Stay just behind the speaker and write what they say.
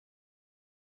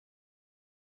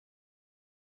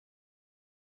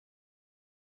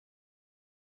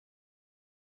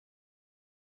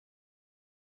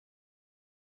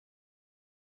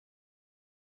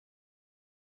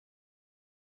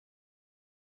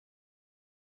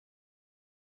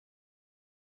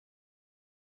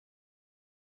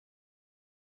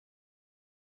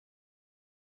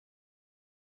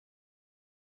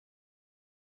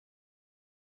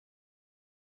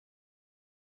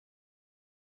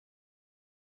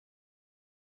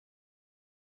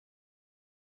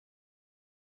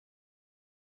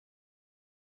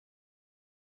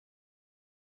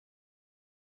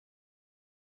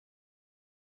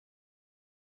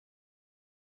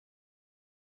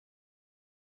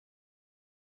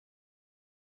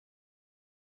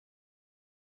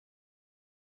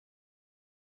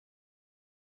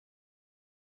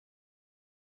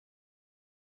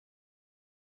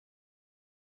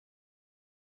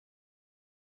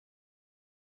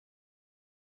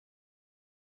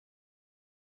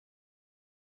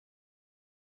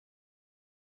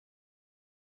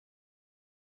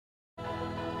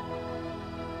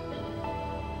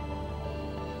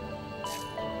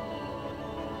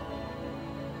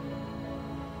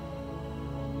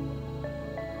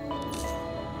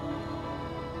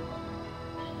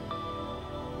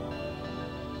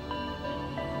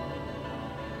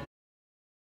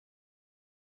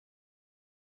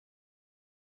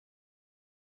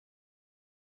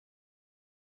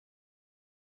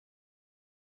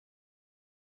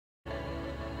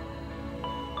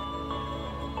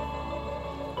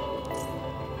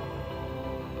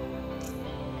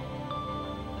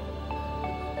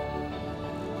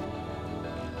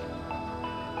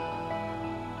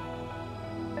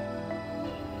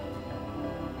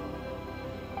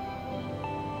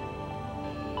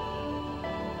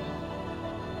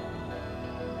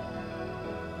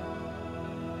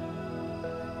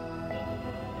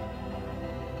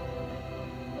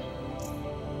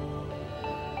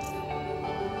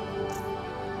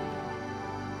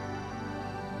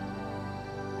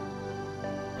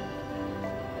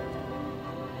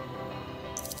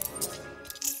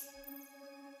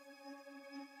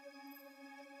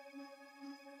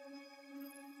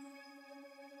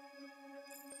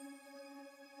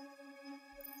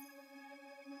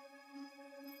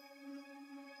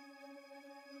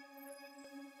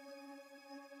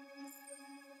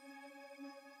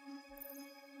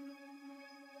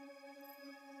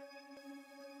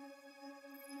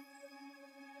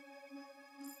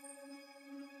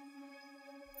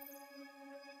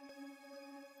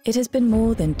It has been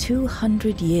more than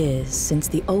 200 years since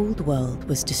the old world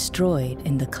was destroyed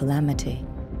in the Calamity.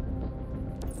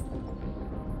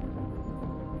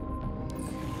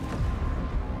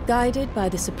 Guided by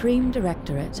the Supreme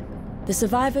Directorate, the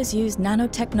survivors used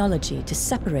nanotechnology to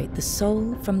separate the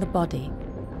soul from the body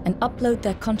and upload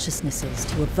their consciousnesses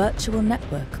to a virtual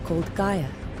network called Gaia,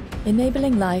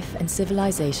 enabling life and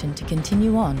civilization to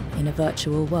continue on in a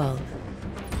virtual world.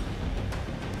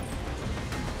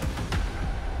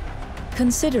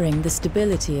 Considering the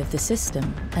stability of the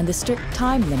system and the strict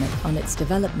time limit on its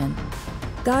development,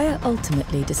 Gaia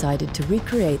ultimately decided to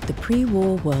recreate the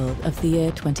pre-war world of the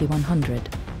year 2100,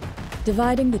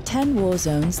 dividing the 10 war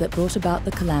zones that brought about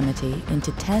the Calamity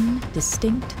into 10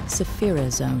 distinct Sephira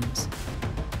zones.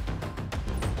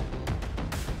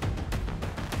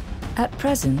 At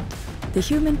present, the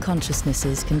human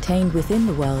consciousnesses contained within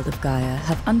the world of Gaia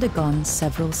have undergone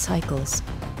several cycles.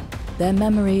 Their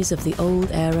memories of the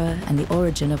old era and the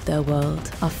origin of their world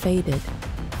are faded,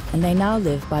 and they now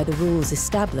live by the rules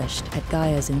established at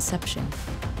Gaia's inception.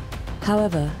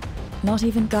 However, not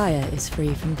even Gaia is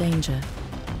free from danger.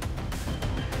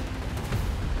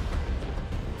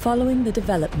 Following the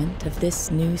development of this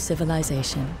new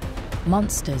civilization,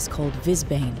 monsters called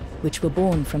Visbane, which were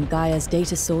born from Gaia's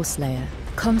data source layer,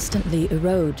 constantly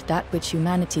erode that which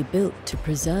humanity built to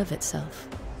preserve itself.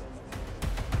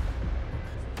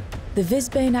 The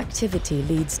Visbane activity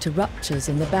leads to ruptures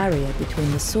in the barrier between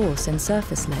the source and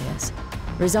surface layers,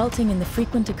 resulting in the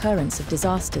frequent occurrence of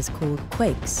disasters called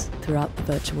quakes throughout the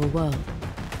virtual world.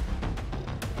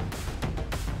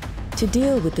 To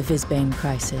deal with the Visbane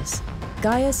crisis,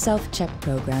 Gaia's self-check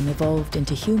program evolved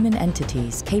into human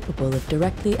entities capable of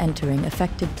directly entering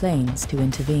affected planes to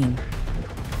intervene.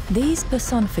 These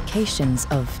personifications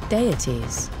of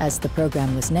deities, as the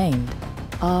program was named,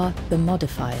 are the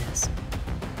modifiers.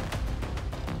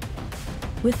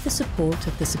 With the support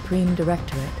of the Supreme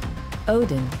Directorate,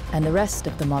 Odin and the rest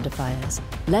of the modifiers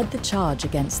led the charge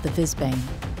against the Visbane.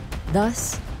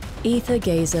 Thus,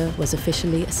 Aether was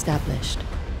officially established.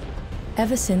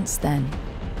 Ever since then,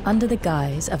 under the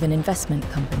guise of an investment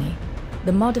company,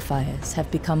 the modifiers have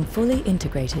become fully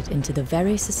integrated into the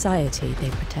very society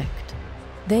they protect.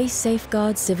 They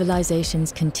safeguard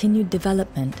civilization's continued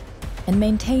development and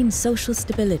maintain social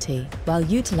stability while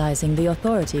utilizing the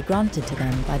authority granted to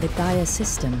them by the Gaia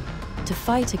system to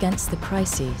fight against the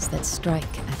crises that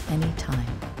strike at any time.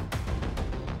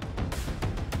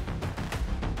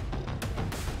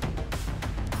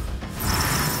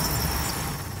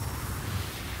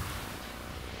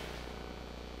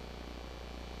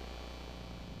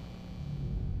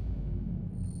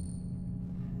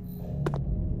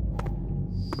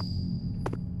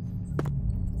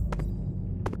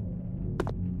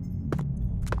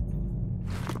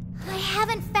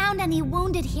 Any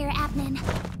wounded here, Admin.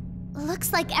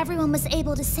 Looks like everyone was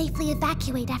able to safely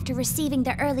evacuate after receiving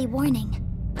the early warning.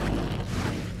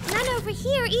 None over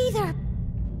here either.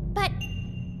 But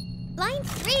Line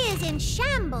 3 is in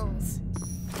shambles.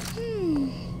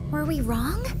 Were we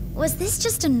wrong? Was this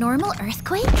just a normal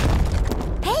earthquake?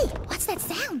 Hey, what's that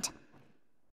sound?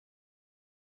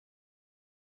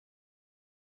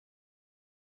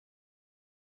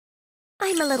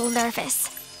 I'm a little nervous,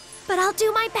 but I'll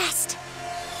do my best.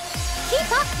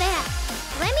 Keep up there!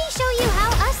 Let me show you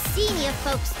how us senior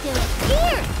folks do it.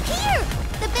 Here! Here!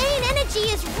 The Bane energy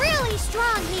is really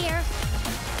strong here.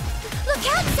 Look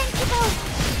out, Senkibo!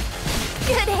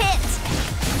 Good hit!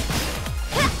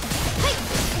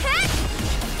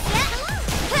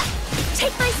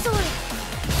 Take my sword!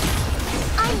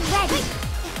 I'm ready!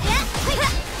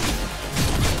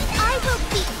 I will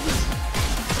beat you!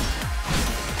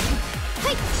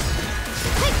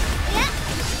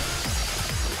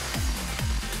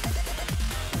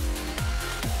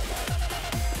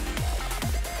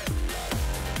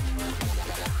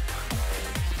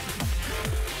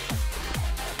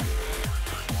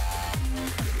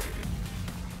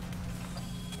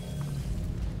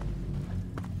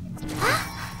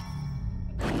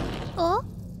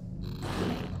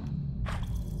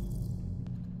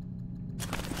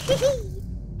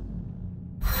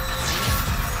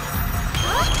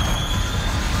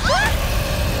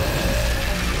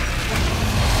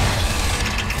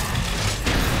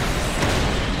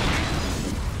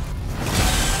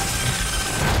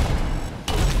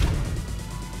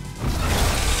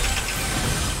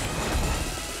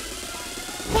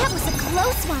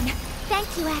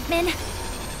 Thank you, Admin.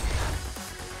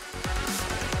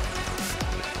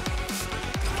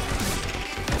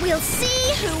 We'll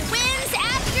see who wins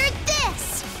after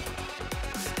this!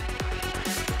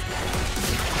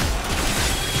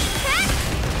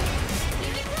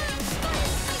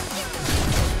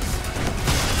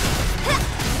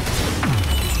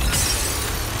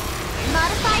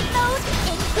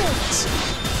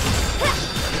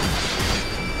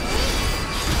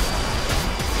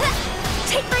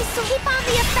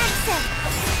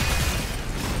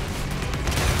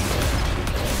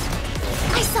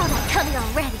 coming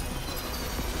already.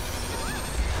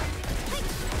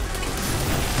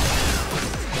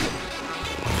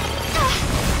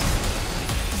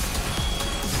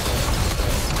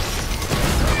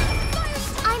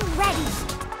 I'm ready.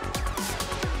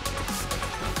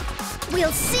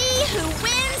 We'll see who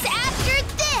wins after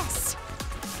this.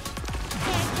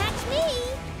 Can't catch me.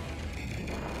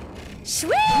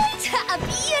 Sweet! A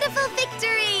beautiful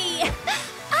victory!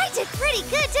 I did pretty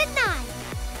good, didn't I?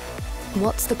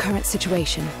 What's the current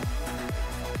situation?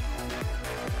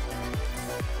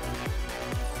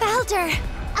 Baldur!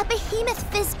 A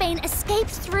behemoth Fizzbane escaped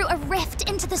through a rift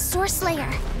into the source layer.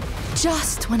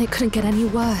 Just when it couldn't get any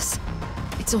worse.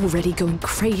 It's already going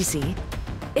crazy.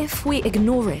 If we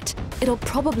ignore it, it'll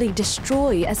probably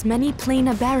destroy as many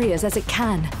planar barriers as it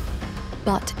can.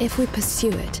 But if we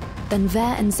pursue it, then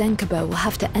Ver and Zenkubo will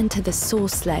have to enter the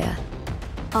source layer.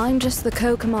 I'm just the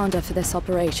co-commander for this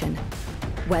operation.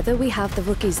 Whether we have the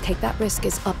rookies take that risk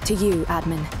is up to you,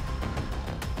 Admin.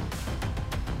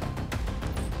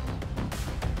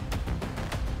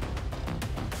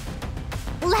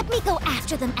 Let me go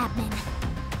after them, Admin.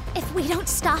 If we don't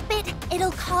stop it,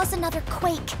 it'll cause another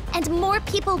quake, and more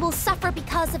people will suffer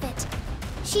because of it.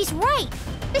 She's right.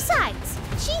 Besides,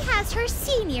 she has her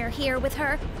senior here with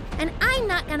her, and I'm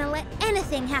not gonna let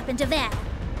anything happen to Ver.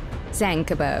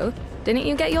 Zenkubo, didn't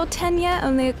you get your tenure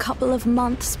only a couple of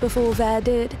months before Ver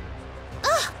did?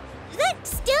 Ugh! That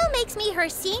still makes me her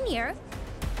senior.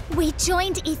 We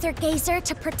joined Aether Gazer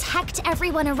to protect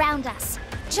everyone around us,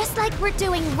 just like we're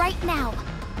doing right now.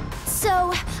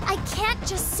 So, I can't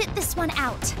just sit this one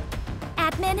out.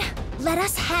 Admin, let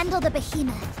us handle the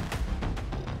behemoth.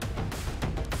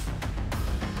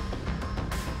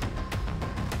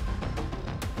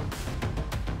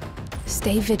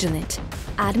 Stay vigilant.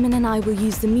 Admin and I will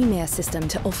use the Mimir system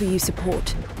to offer you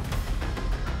support.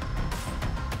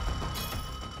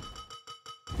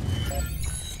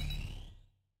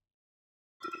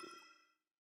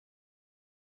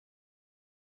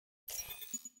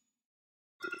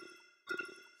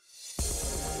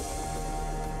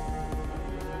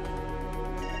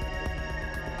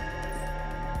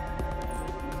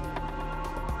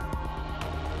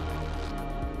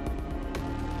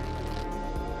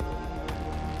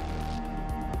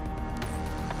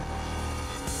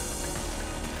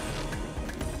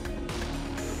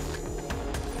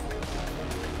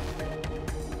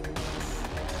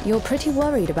 You're pretty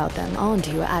worried about them, aren't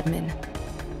you, Admin?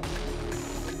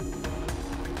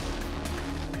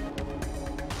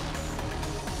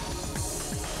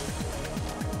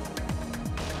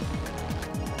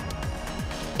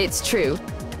 It's true.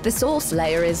 The source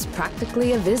layer is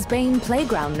practically a Fizzbane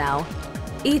playground now.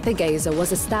 Aether Gazer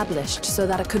was established so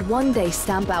that it could one day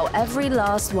stamp out every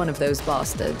last one of those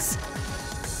bastards.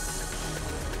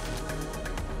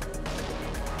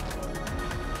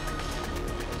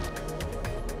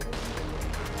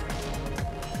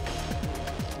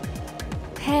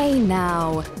 Hey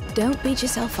now, don't beat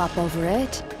yourself up over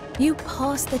it. You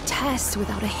passed the test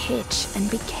without a hitch and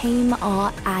became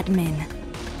our admin.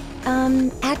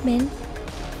 Admin,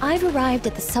 I've arrived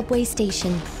at the subway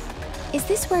station. Is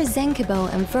this where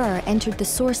Zenkubo and Ver entered the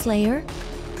source layer?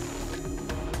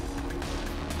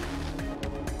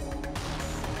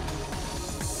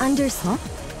 Huh?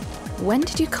 When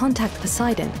did you contact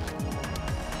Poseidon?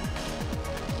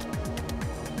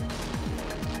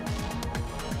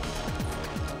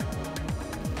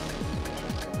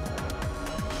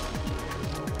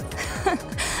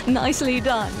 Nicely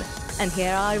done. And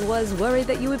here I was worried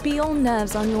that you would be all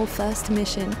nerves on your first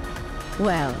mission.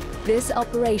 Well, this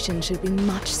operation should be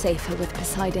much safer with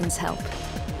Poseidon's help.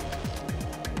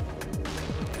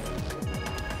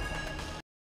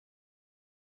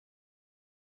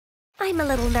 I'm a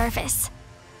little nervous,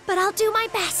 but I'll do my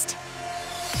best.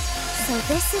 So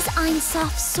this is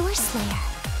Einsoft's source layer.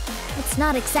 It's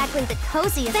not exactly the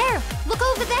coziest. There! Look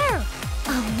over there!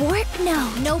 A warp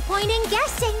node. No point in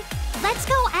guessing. Let's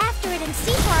go after it and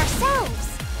see for ourselves.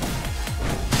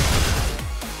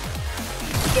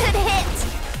 Good hit!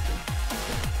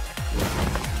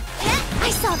 I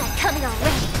saw that coming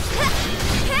already.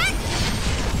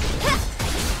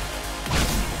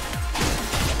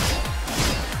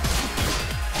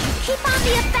 Keep on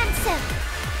the offensive!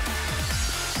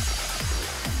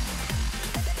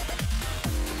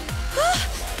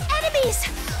 Enemies!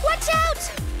 Watch out!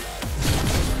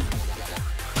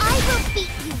 I will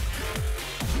beat you.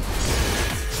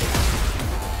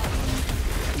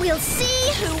 We'll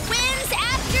see who wins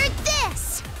after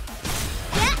this!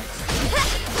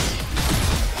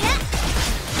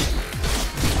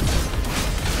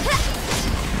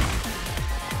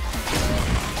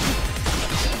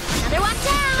 Another one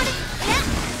down!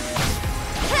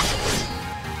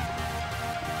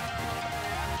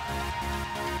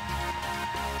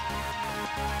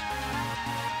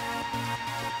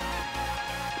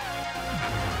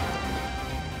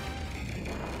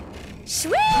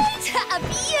 Sweet! A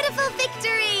beautiful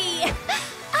victory!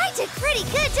 I did pretty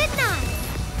good, didn't I?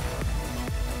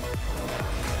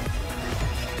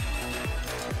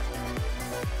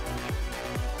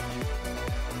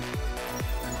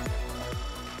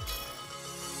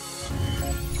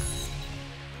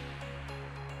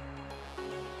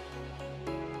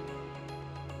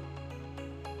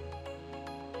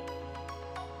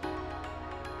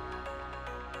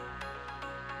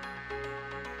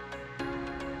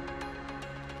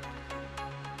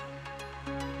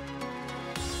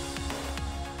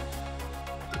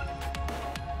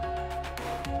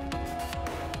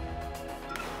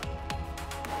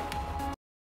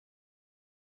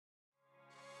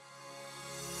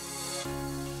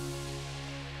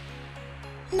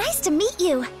 Nice to meet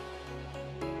you.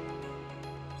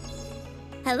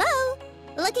 Hello?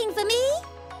 Looking for me?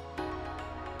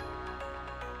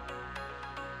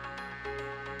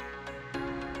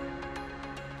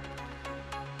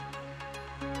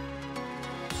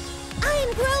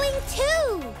 I'm growing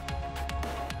too!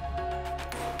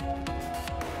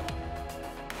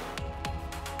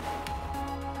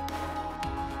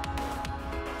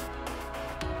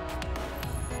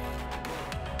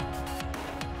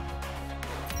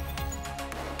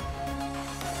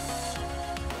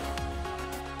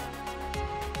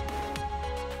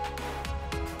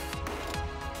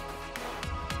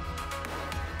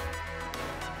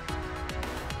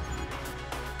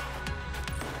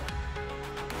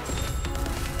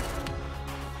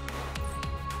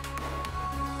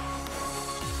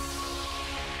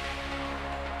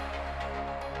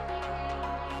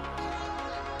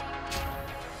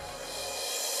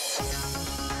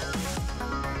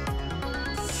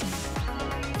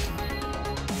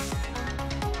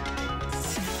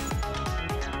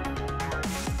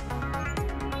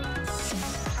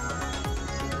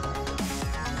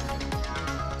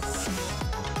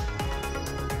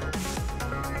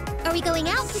 Are we going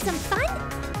out for some fun?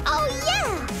 Oh,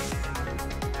 yeah!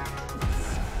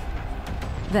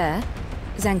 There,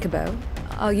 Zenkobo,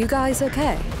 are you guys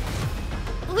okay?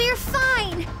 We're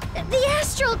fine! The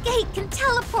astral gate can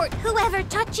teleport whoever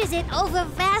touches it over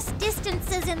vast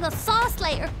distances in the sauce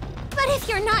layer. But if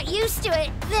you're not used to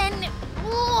it, then...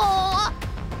 Whoa.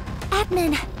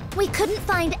 Admin, we couldn't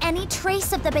find any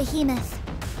trace of the behemoth.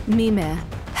 Mimir,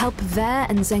 help Ver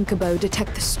and Zenkobo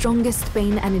detect the strongest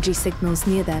Bane energy signals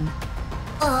near them.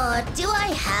 Do I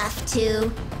have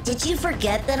to? Did you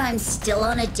forget that I'm still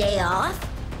on a day off?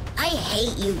 I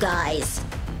hate you guys.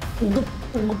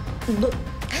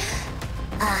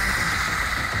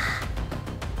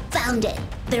 Found it.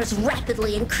 There's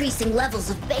rapidly increasing levels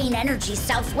of Bane energy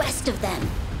southwest of them.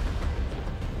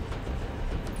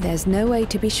 There's no way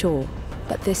to be sure,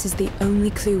 but this is the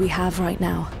only clue we have right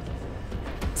now.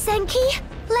 Zenki,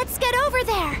 let's get over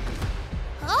there!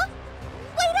 Huh?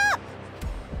 Wait up!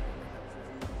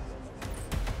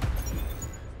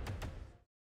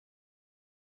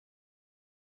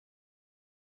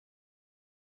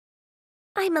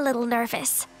 I'm a little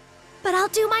nervous, but I'll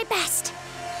do my best.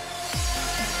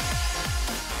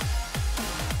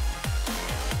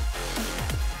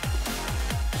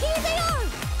 Here they are!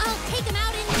 I'll take them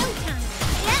out in no time.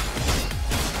 Yeah.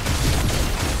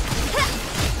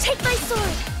 Take my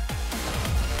sword!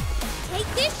 Take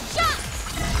this shot!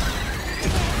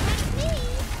 That's me!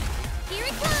 Here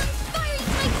it comes! Firing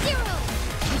type 0!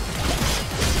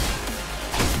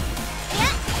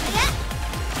 Yeah, yeah!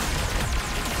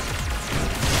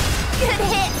 Good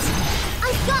hit!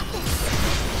 I've got this!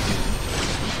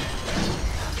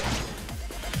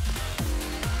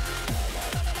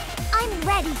 I'm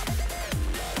ready!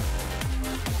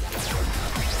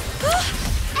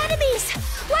 Enemies!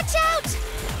 Watch out!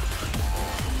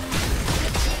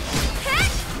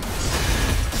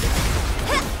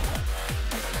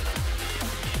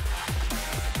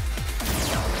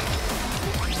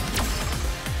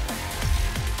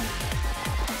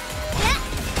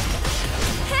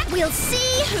 We'll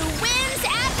see who wins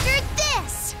after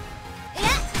this!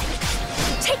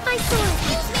 Take my sword!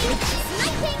 Excuse me!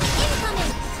 Sniping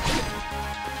incoming!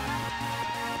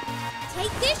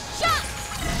 Take this shot!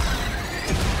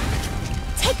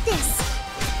 Take this!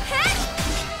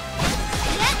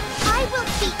 I will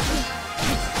beat you!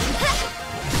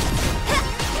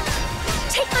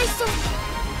 Take my sword!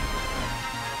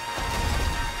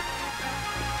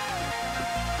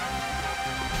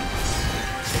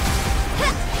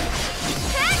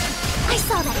 I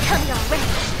saw that coming already!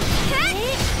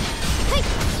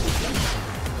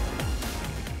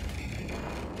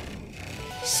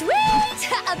 Sweet!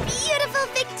 A beautiful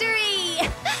victory!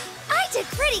 I did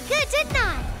pretty good, didn't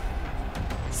I?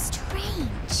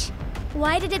 Strange.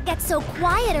 Why did it get so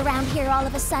quiet around here all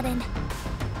of a sudden?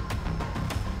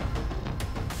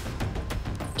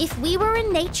 If we were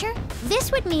in nature,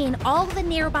 this would mean all the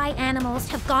nearby animals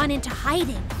have gone into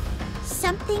hiding.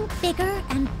 Something bigger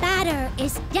and badder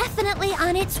is definitely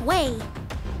on its way.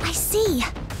 I see.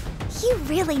 You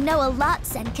really know a lot,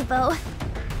 Zenkibo.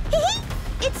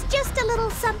 It's just a little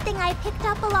something I picked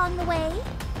up along the way.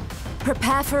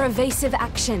 Prepare for evasive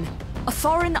action. A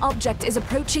foreign object is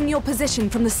approaching your position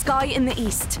from the sky in the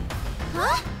east.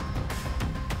 Huh?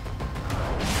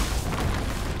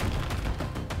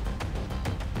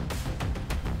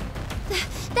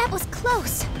 That was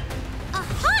close. A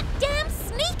hot damn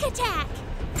sneak attack!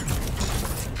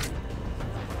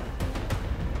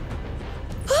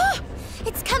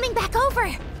 It's coming back over!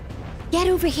 Get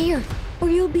over here, or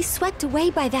you'll be swept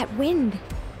away by that wind.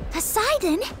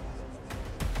 Poseidon?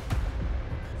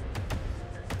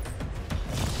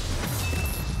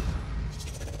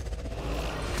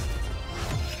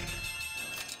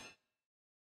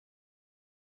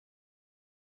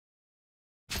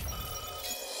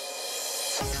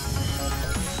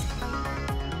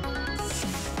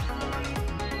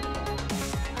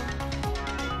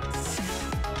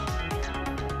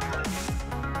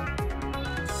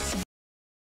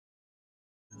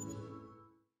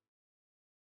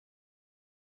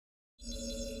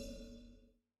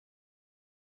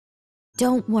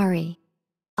 Don't worry.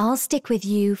 I'll stick with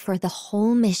you for the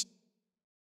whole mission.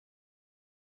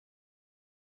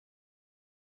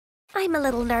 I'm a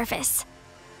little nervous,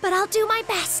 but I'll do my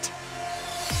best.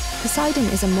 Poseidon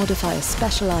is a modifier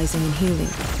specializing in healing.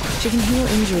 She can heal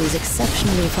injuries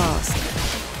exceptionally fast.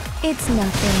 It's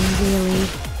nothing, really.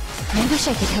 I wish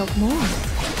I could help more.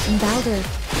 And Baldur,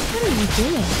 what are you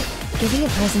doing? Giving a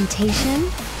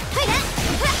presentation? Good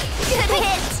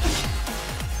hit!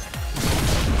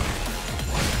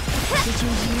 Did you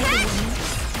hear the wind?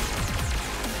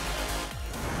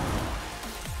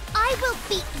 I will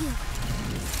beat you.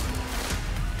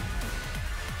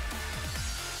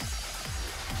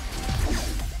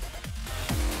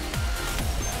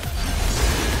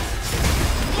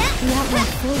 You have my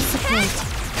full support.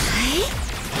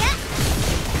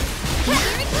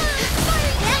 Here it comes!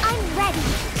 I'm ready.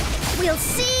 We'll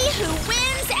see who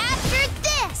wins after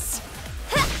this.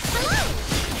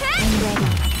 I'm ready.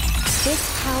 This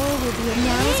power will be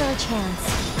now's our chance.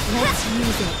 Let's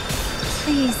use it.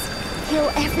 Please, heal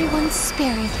everyone's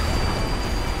spirit.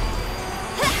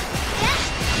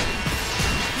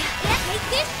 Take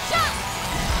this shot!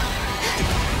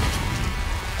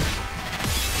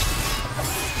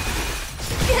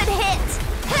 Good hit!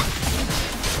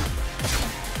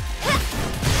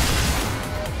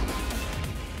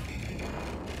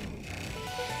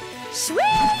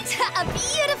 Sweet! A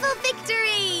beautiful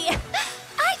victory!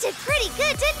 I did pretty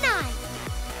good, didn't I?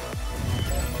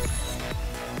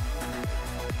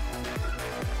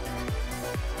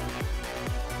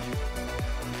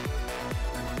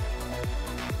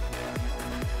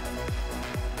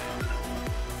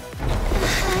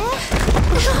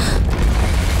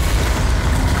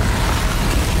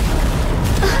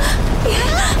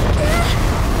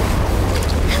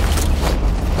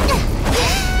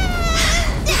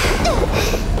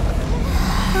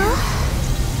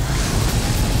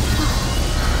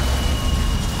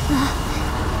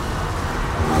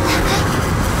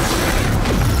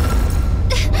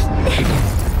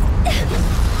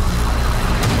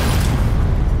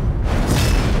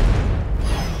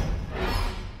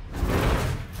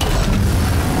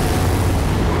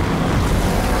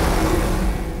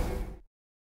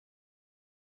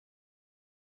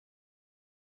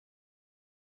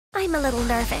 I'm a little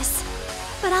nervous,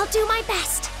 but I'll do my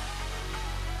best.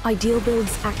 Ideal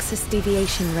Build's axis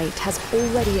deviation rate has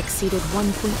already exceeded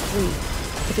 1.3.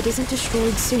 If it isn't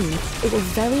destroyed soon, it will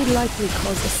very likely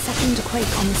cause a second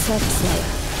quake on the surface layer.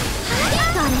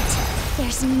 Got it.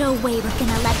 There's no way we're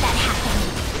gonna let that happen.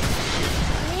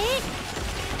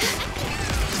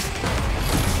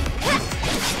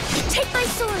 Take my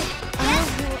sword. I'll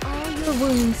heal all your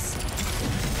wounds.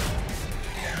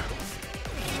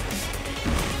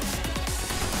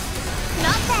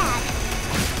 Not bad.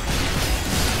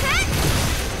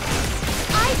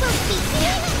 I will beat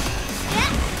you.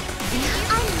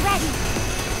 I'm ready.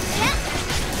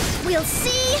 We'll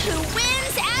see who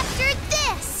wins after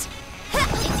this.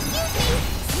 Excuse me.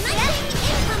 Sniping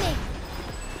incoming.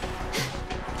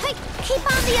 Keep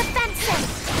on the offensive.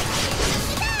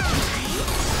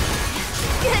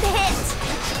 Good hit.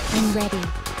 I'm ready.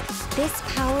 This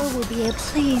power will be a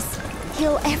please.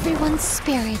 Heal everyone's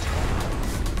spirit.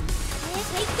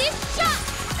 Take this shot.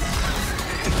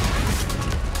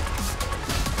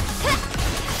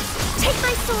 Take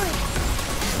my sword.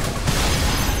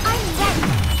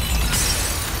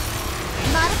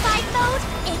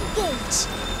 fight!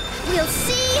 We'll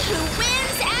see who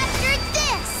wins after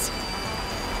this!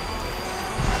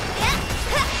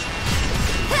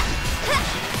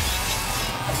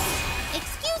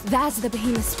 Excuse me? There's the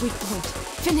behemoth's weak point.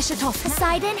 Finish it off.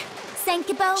 Poseidon?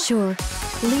 Senkibo? Sure.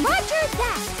 Lead. Roger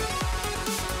that!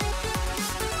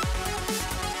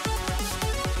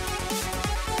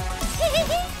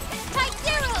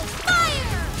 Typhero,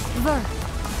 fire! Ver,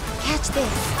 catch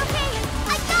this. Okay,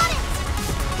 I got it!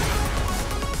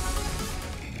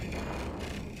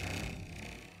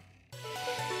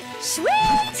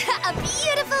 Sweet! A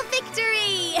beautiful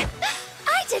victory!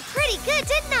 I did pretty good,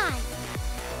 didn't I?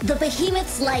 The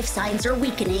behemoth's life signs are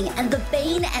weakening and the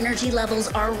Bane energy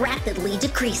levels are rapidly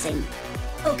decreasing.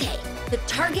 Okay, the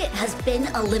target has been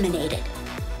eliminated.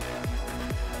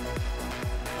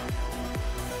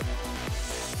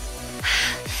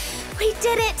 We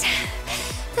did it!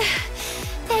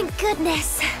 Thank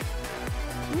goodness.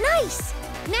 Nice!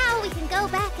 Now we can go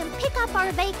back and pick up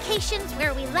our vacations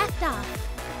where we left off.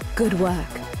 Good work.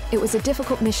 It was a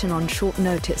difficult mission on short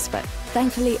notice, but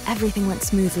thankfully everything went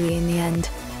smoothly in the end.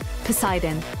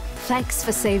 Poseidon, thanks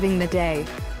for saving the day.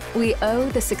 We owe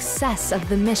the success of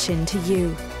the mission to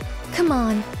you. Come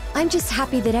on, I'm just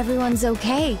happy that everyone's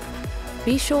okay.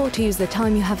 Be sure to use the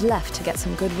time you have left to get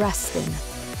some good rest in.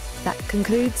 That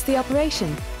concludes the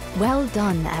operation. Well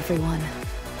done, everyone.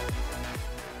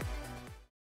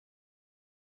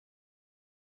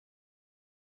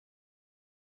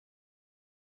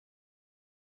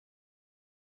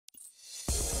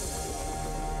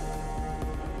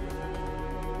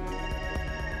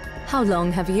 How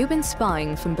long have you been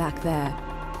spying from back there?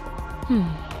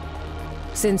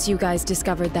 Since you guys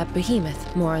discovered that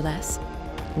behemoth, more or less.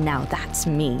 Now that's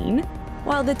mean.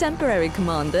 While the temporary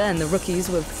commander and the rookies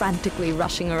were frantically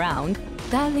rushing around,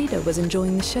 their leader was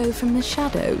enjoying the show from the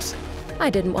shadows.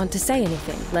 I didn't want to say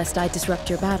anything, lest I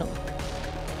disrupt your battle.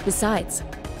 Besides,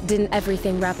 didn't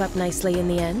everything wrap up nicely in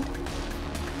the end?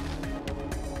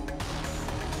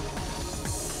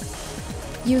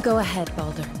 You go ahead,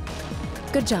 Baldur.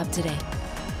 Good job today.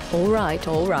 All right,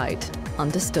 all right.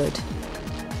 Understood.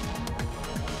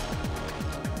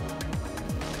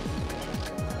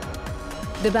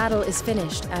 The battle is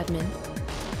finished, admin.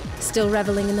 Still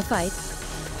reveling in the fight?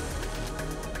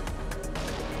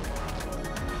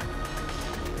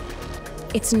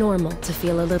 It's normal to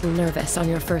feel a little nervous on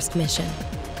your first mission.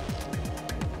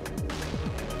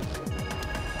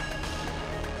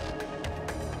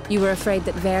 You were afraid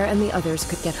that Ver and the others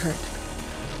could get hurt.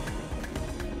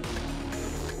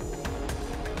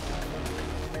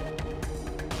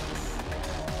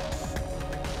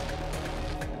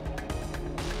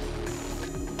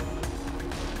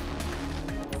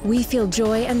 We feel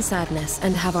joy and sadness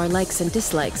and have our likes and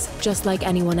dislikes, just like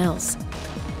anyone else.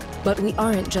 But we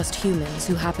aren't just humans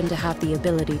who happen to have the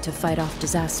ability to fight off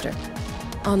disaster.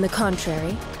 On the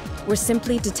contrary, we're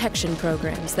simply detection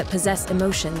programs that possess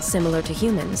emotions similar to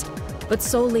humans, but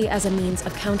solely as a means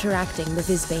of counteracting the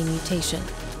Visbane mutation.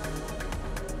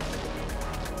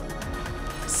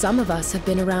 Some of us have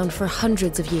been around for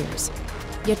hundreds of years,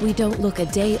 yet we don't look a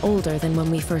day older than when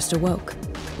we first awoke.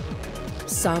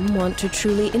 Some want to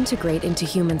truly integrate into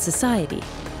human society,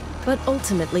 but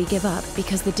ultimately give up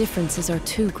because the differences are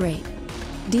too great.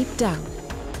 Deep down,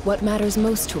 what matters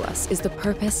most to us is the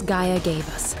purpose Gaia gave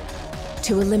us,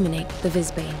 to eliminate the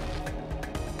Visbane.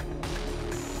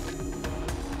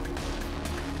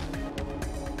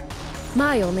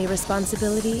 My only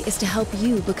responsibility is to help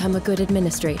you become a good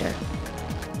administrator.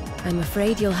 I'm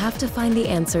afraid you'll have to find the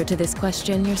answer to this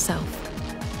question yourself.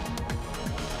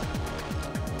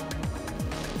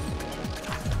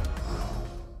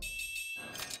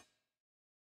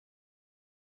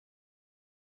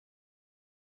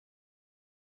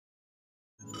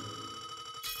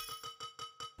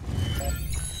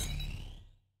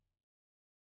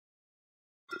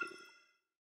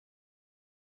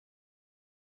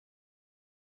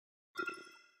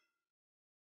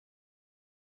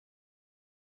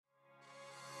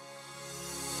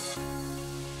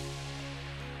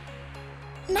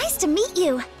 Nice to meet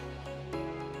you.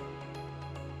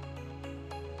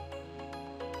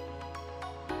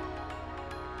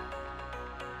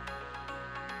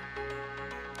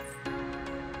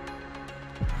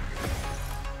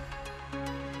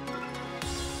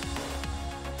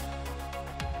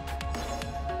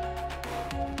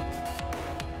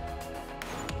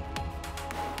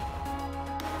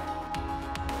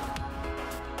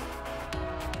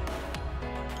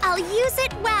 I'll use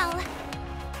it well.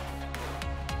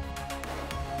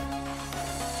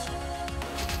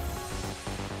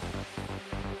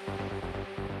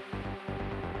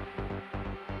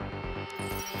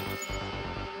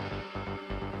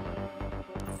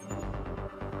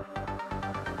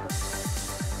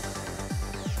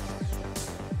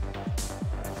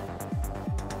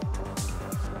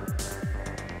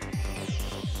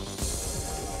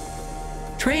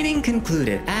 Training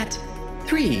concluded at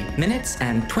 3 minutes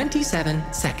and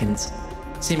 27 seconds.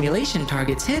 Simulation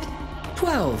targets hit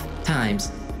 12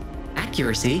 times.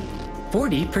 Accuracy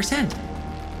 40%.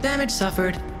 Damage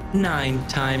suffered 9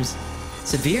 times.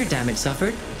 Severe damage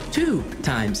suffered 2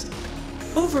 times.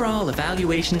 Overall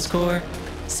evaluation score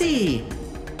C.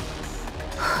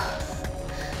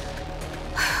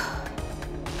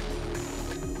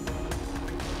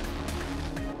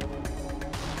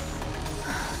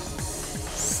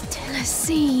 Still a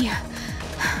C.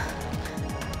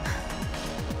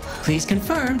 Please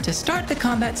confirm to start the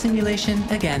combat simulation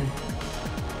again.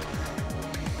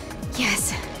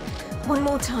 Yes. One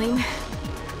more time.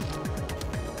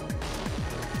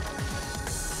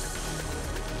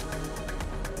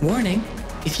 Warning,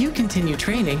 if you continue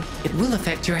training, it will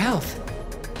affect your health.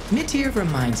 Mitir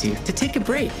reminds you to take a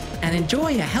break and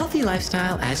enjoy a healthy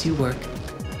lifestyle as you work.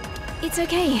 It's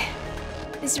okay.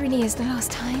 This really is the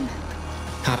last time.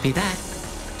 Copy that.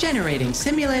 Generating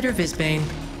simulator Visbane.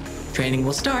 Training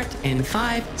will start in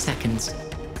 5 seconds.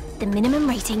 The minimum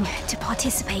rating to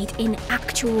participate in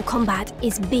actual combat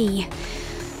is B.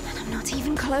 And I'm not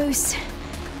even close.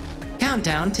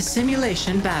 Countdown to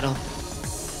simulation battle.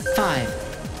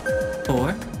 5,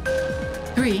 4,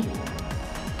 3,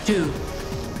 2.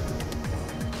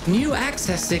 New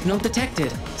access signal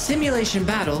detected. Simulation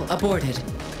battle aborted.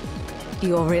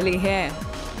 You're really here.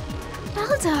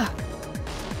 Balder!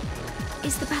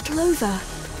 Is the battle over?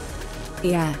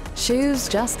 Yeah, Shu's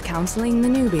just counseling the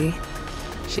newbie.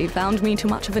 She found me too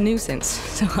much of a nuisance,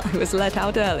 so I was let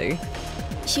out early.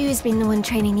 Shu's been the one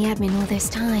training the admin all this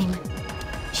time.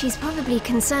 She's probably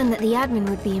concerned that the admin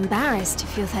would be embarrassed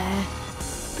if you're there.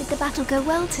 Did the battle go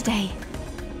well today?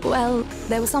 Well,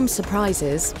 there were some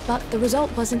surprises, but the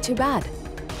result wasn't too bad.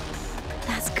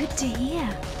 That's good to hear.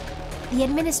 The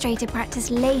administrator practiced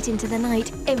late into the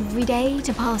night every day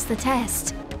to pass the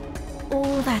test.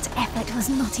 All that effort was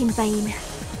not in vain.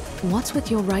 What's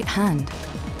with your right hand?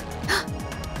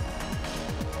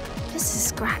 Just a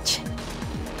scratch.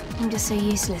 I'm just so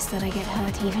useless that I get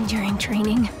hurt even during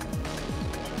training.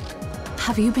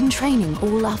 Have you been training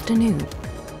all afternoon?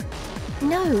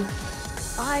 No.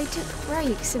 I took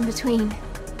breaks in between.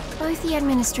 Both the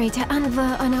administrator and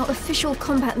Ver are now official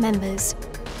combat members.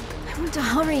 I want to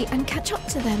hurry and catch up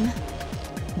to them.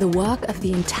 The work of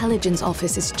the intelligence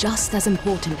office is just as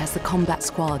important as the combat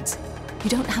squads. You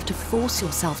don't have to force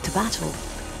yourself to battle.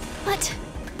 But...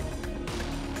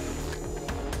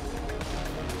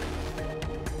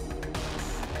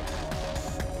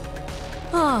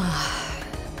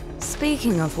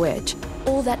 Speaking of which,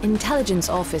 all that intelligence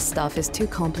office stuff is too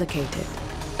complicated.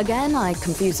 Again, I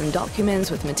confused some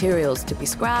documents with materials to be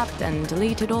scrapped and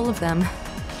deleted all of them.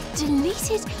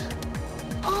 Deleted?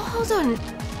 Oh, hold on.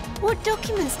 What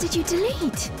documents did you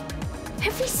delete?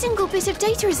 Every single bit of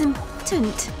data is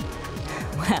important.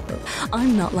 Well,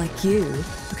 I'm not like you,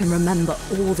 who can remember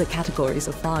all the categories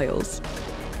of files.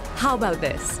 How about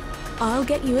this? I'll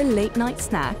get you a late-night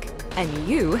snack, and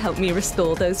you help me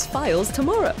restore those files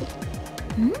tomorrow.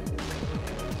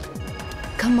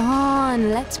 Come on,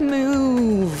 let's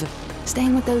move.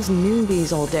 Staying with those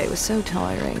newbies all day was so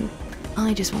tiring.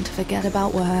 I just want to forget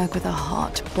about work with a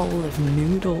hot bowl of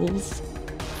noodles.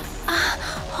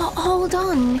 Hold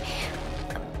on.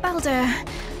 Balder.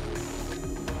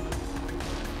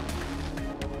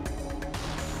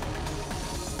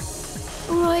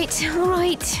 All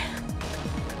right.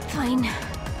 Fine.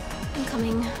 I'm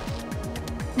coming.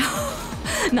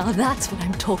 Now that's what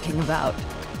I'm talking about.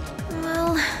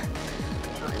 Well,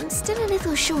 I'm still a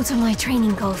little short on my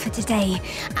training goal for today,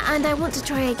 and I want to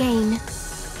try again.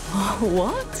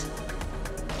 What?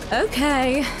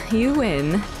 Okay, you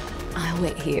win. I'll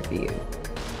wait here for you.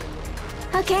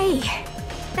 Okay.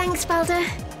 Thanks, Balder.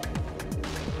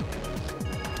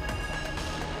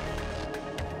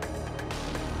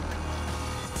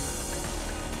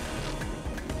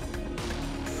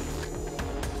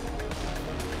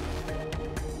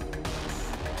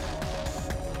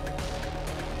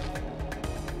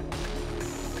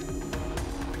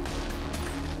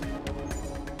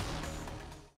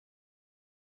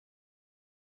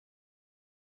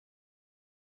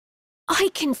 I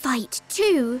can fight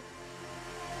too.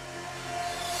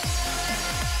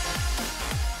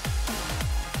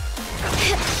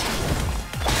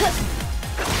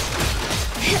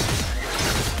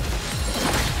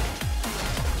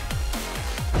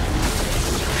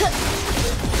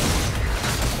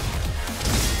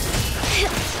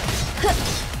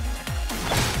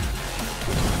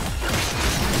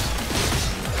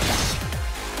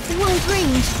 Wide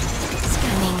range.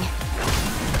 Scanning.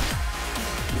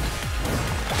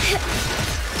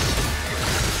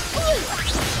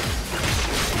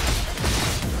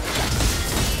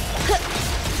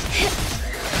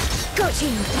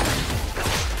 attitude.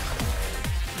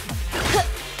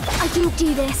 I can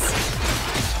do this.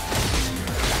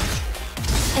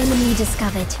 Enemy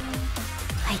discovered.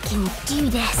 I can do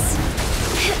this.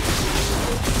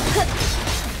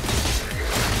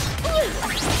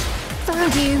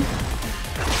 Found you.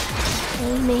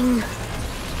 Aiming.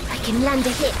 I can land a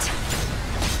hit.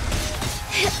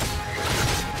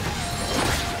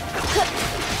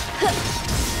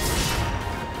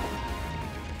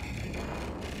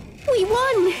 We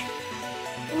won!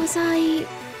 Was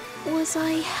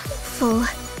I helpful?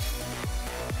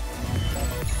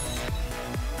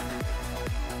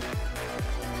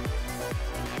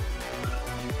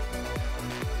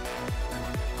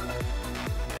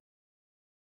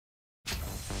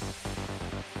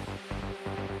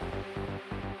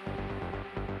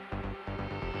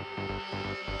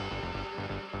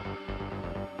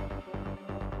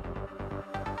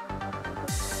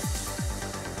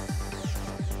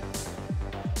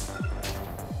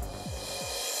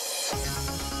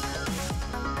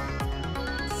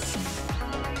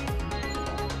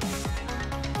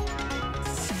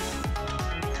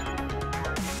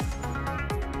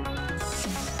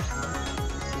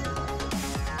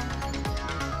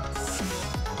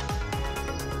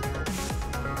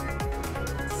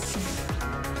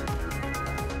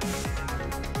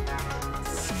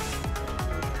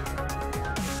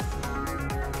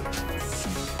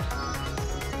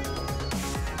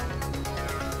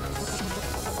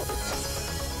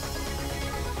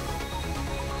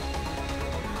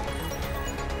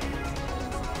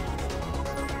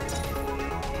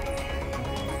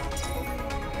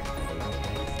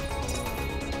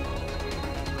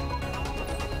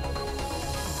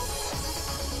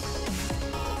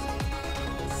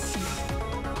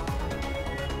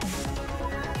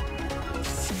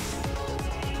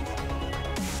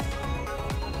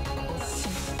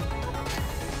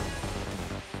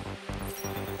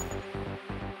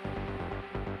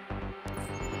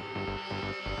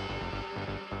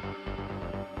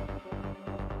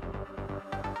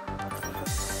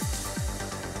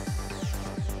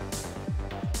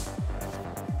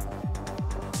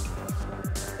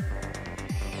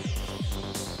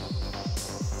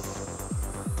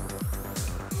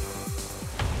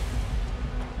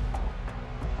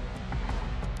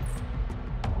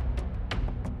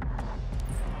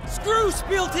 Screw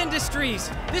Spielt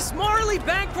Industries! This morally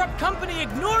bankrupt company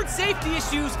ignored safety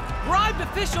issues, bribed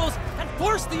officials, and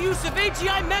forced the use of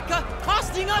AGI mecha,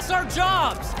 costing us our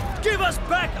jobs! Give us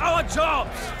back our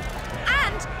jobs!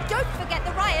 And don't forget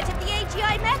the riot of the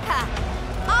AGI mecha!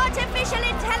 Artificial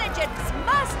intelligence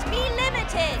must be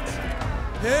limited!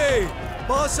 Hey,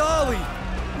 Boss Ollie!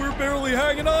 We're barely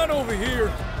hanging on over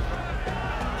here!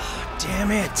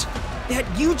 Damn it! That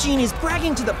Eugene is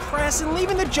bragging to the press and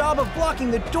leaving the job of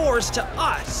blocking the doors to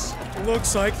us!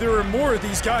 Looks like there are more of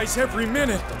these guys every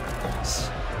minute.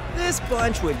 This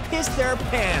bunch would piss their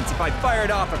pants if I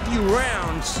fired off a few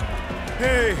rounds.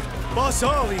 Hey, Boss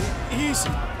Ollie, easy.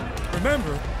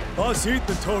 Remember, Boss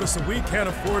Ethan told us that we can't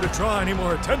afford to draw any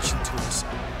more attention to us.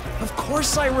 Of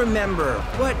course I remember,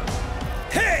 but...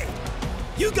 Hey!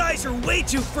 You guys are way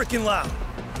too freaking loud!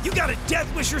 You got a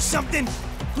death wish or something?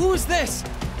 Who is this?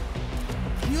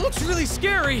 He looks really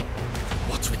scary.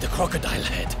 What's with the crocodile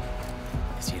head?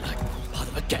 Is he like part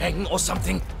of a gang or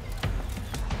something?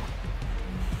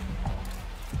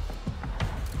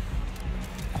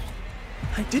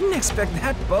 I didn't expect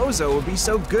that bozo would be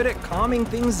so good at calming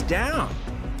things down.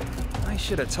 I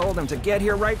should have told him to get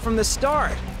here right from the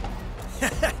start.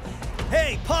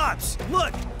 Hey, Pops!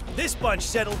 Look! This bunch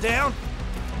settled down!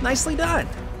 Nicely done.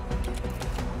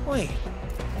 Wait,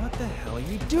 what the hell are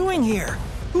you doing here?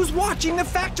 Who's watching the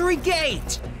factory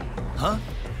gate? Huh?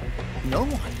 No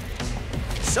one.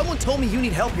 Someone told me you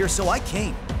need help here, so I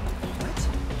came.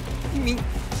 What? You mean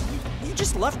you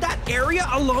just left that area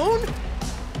alone?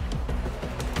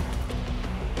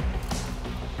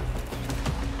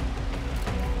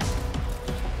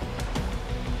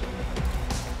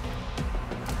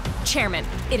 Chairman,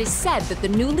 it is said that the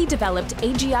newly developed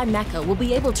AGI mecha will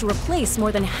be able to replace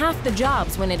more than half the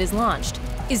jobs when it is launched.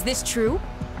 Is this true?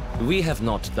 We have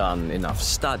not done enough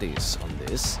studies on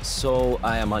this, so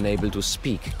I am unable to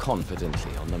speak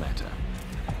confidently on the matter.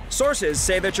 Sources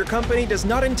say that your company does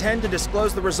not intend to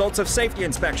disclose the results of safety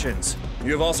inspections.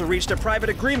 You have also reached a private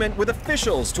agreement with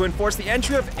officials to enforce the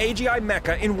entry of AGI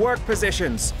mecha in work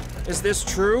positions. Is this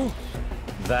true?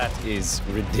 That is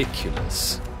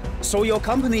ridiculous. So your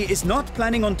company is not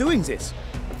planning on doing this?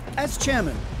 As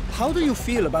chairman, how do you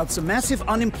feel about the massive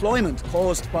unemployment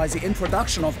caused by the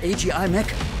introduction of AGI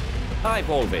mecha?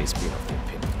 I've always been of the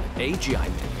opinion that AGI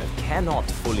mecha cannot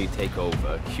fully take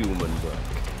over human work.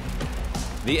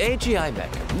 The AGI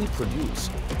mecha we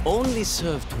produce only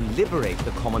serve to liberate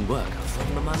the common worker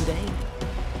from the mundane,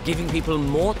 giving people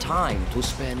more time to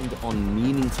spend on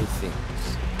meaningful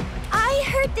things. I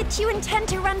heard that you intend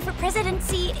to run for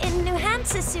presidency in New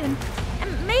Hampshire soon.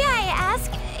 May I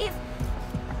ask if...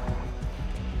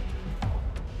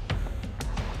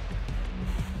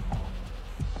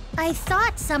 I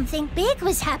thought something big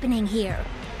was happening here.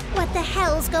 What the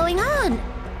hell's going on?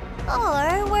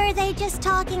 Or were they just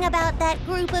talking about that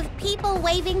group of people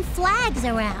waving flags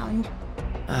around?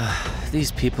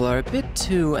 These people are a bit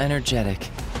too energetic.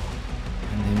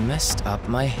 And they messed up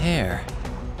my hair.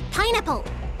 Pineapple,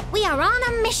 we are on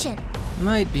a mission.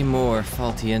 Might be more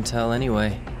faulty intel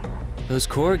anyway. Those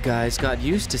core guys got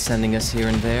used to sending us here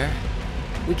and there.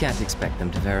 We can't expect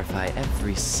them to verify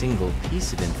every single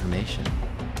piece of information.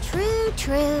 True,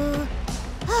 true.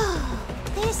 Oh,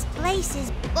 this place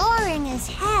is boring as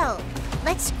hell.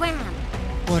 Let's scram.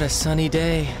 What a sunny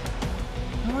day.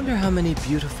 I wonder how many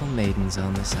beautiful maidens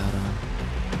I'll miss out on.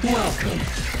 Welcome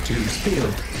to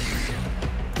Spielt.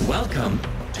 Welcome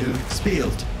to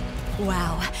Spielt.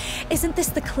 Wow, isn't this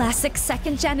the classic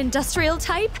second-gen industrial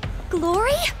type?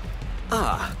 Glory?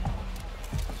 Ah.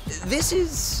 This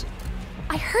is...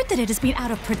 I heard that it has been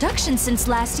out of production since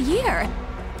last year.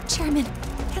 Chairman,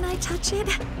 can I touch it?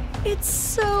 It's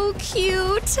so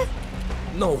cute.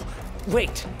 No,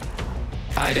 wait.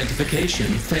 Identification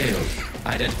failed.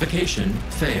 Identification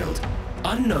failed.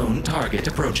 Unknown target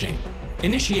approaching.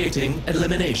 Initiating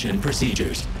elimination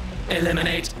procedures.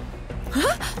 Eliminate.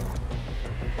 Huh?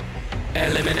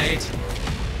 Eliminate.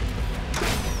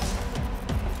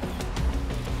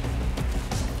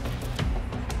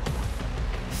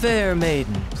 Fair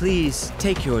maiden, please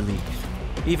take your leave.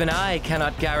 Even I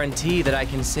cannot guarantee that I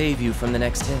can save you from the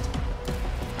next hit.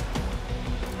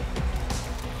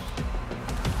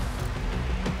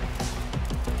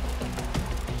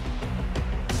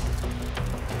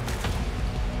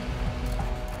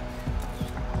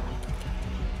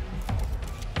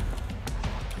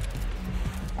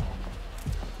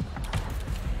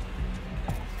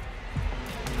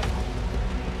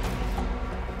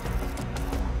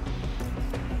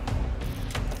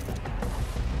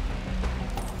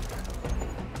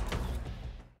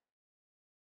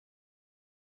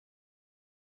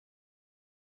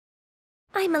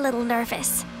 I'm a little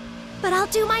nervous, but I'll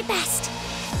do my best.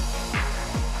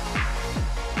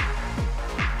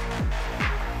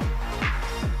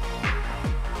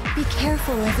 Be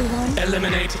careful, everyone.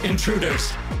 Eliminate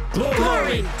intruders.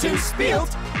 Glory to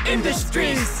Spielt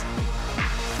Industries!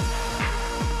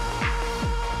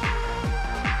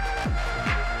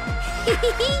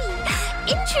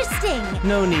 Interesting!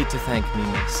 No need to thank me,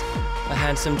 miss. A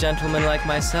handsome gentleman like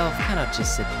myself cannot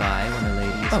just sit by when a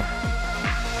lady is... Oh.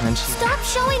 And she... Stop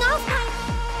showing off my...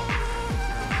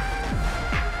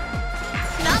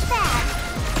 Not bad.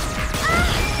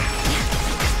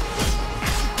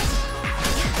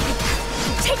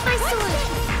 Take my sword.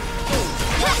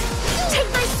 Take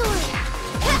my sword.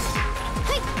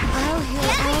 I'll heal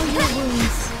all your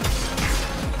wounds.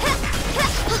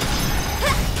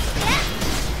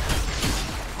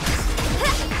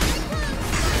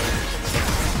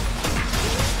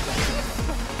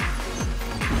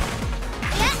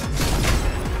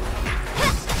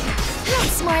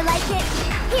 More like it.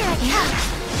 Here I come.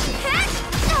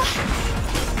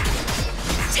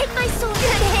 Take my sword.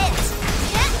 Good hit.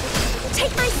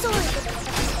 Take my sword.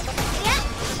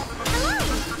 Hello.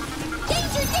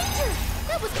 Danger, danger.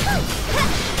 That was close.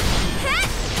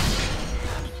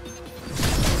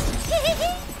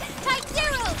 Type 0,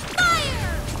 fire.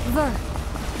 Ver,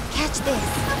 catch this.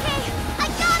 Okay, I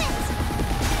got it.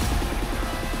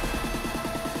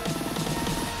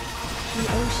 The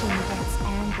ocean gets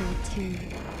angry too.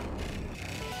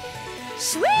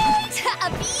 Sweet! A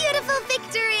beautiful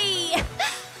victory!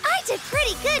 I did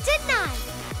pretty good, didn't I?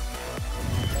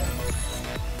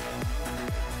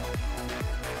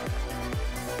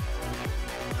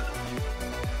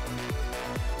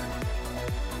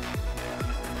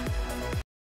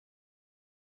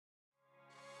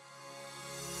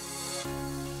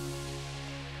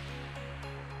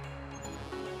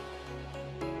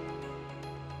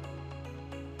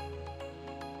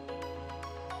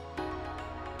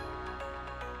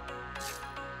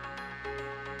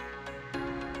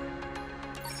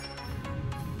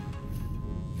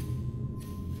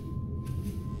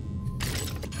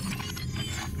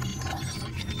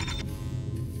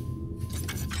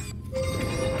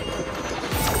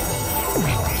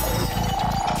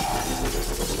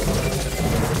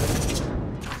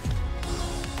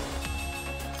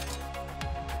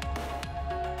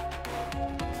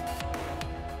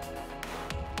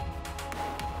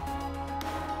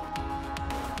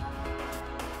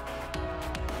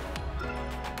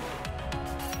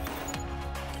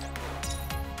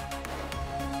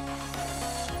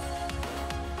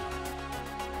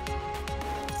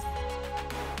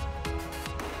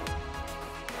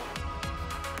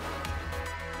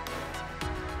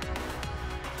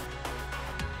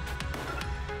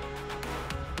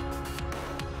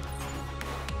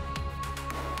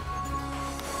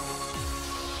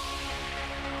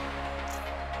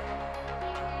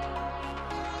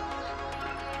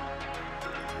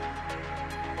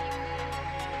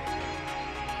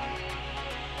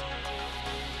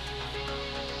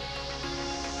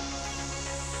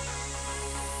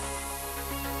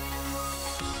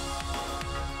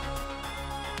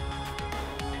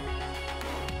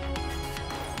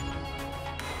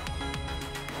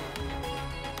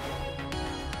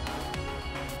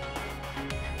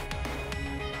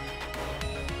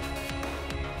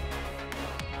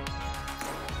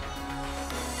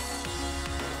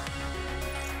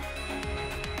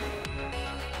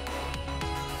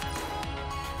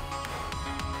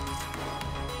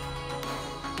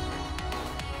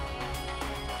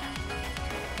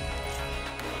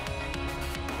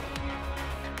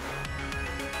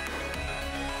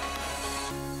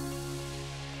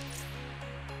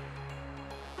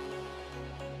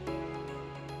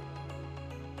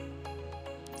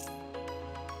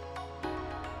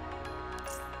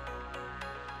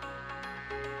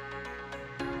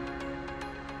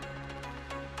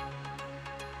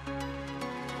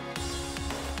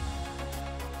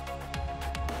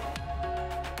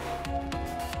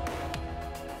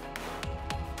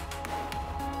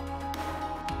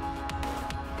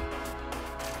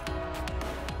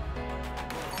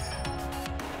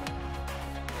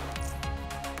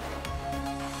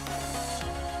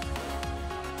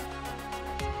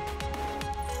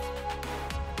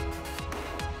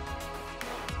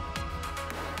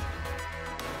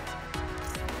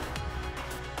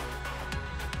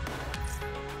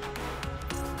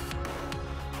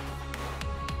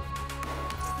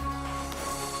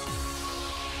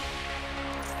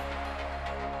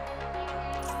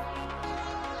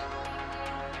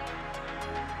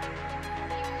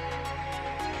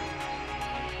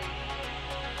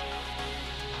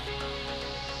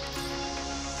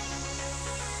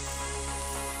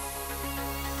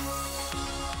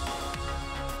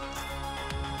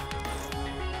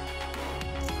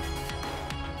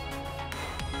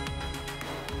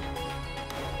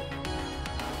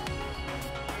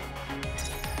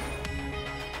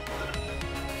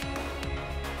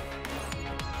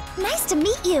 Nice to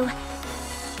meet you.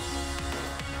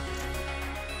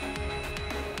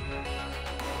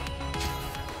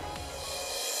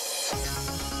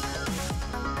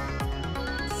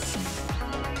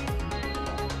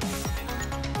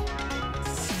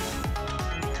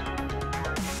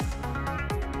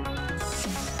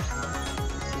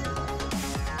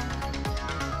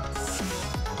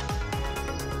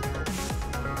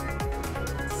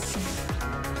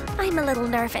 I'm a little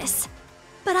nervous,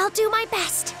 but I'll do my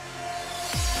best.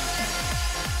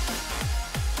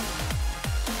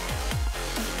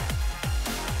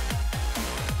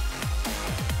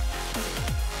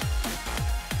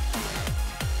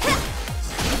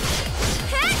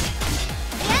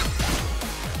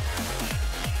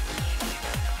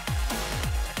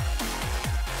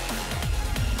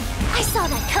 I saw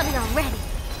that coming already.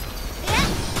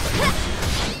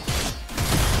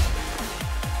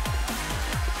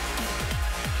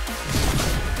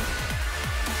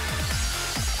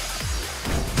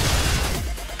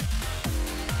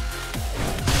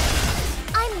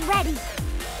 I'm ready.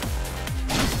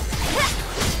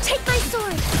 Take my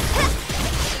sword.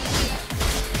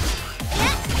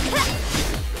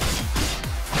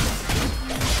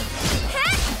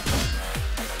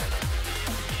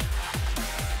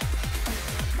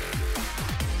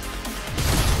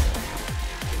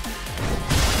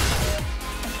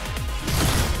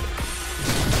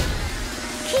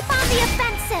 Keep on the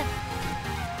offensive.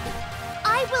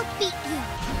 I will beat you.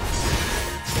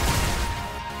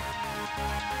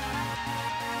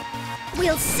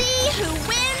 We'll see who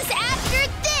wins after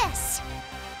this!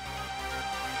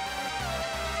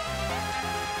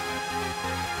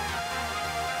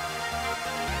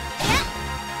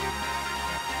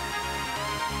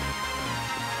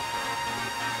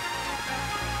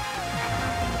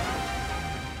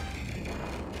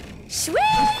 Sweet!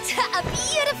 A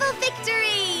beautiful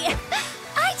victory!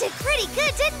 I did pretty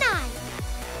good, didn't I?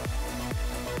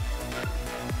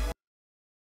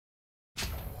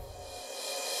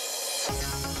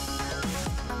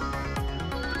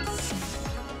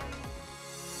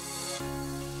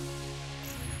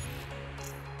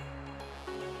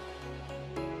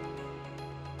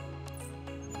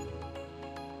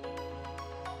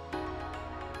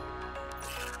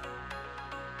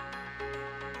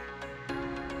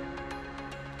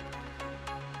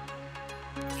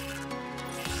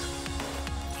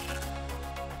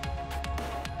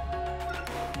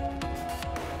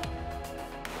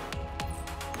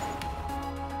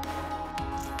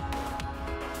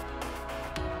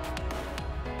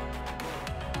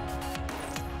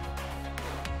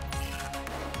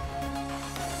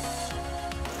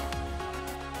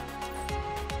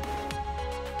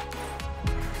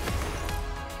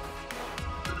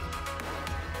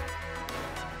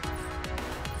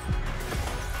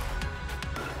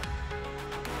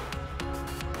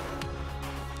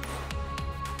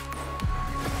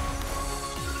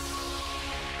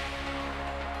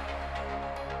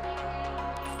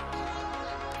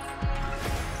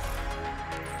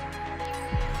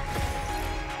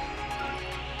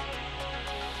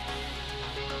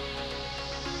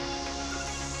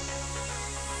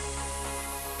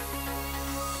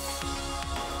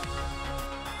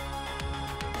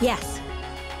 Yes.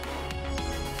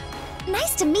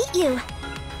 Nice to meet you.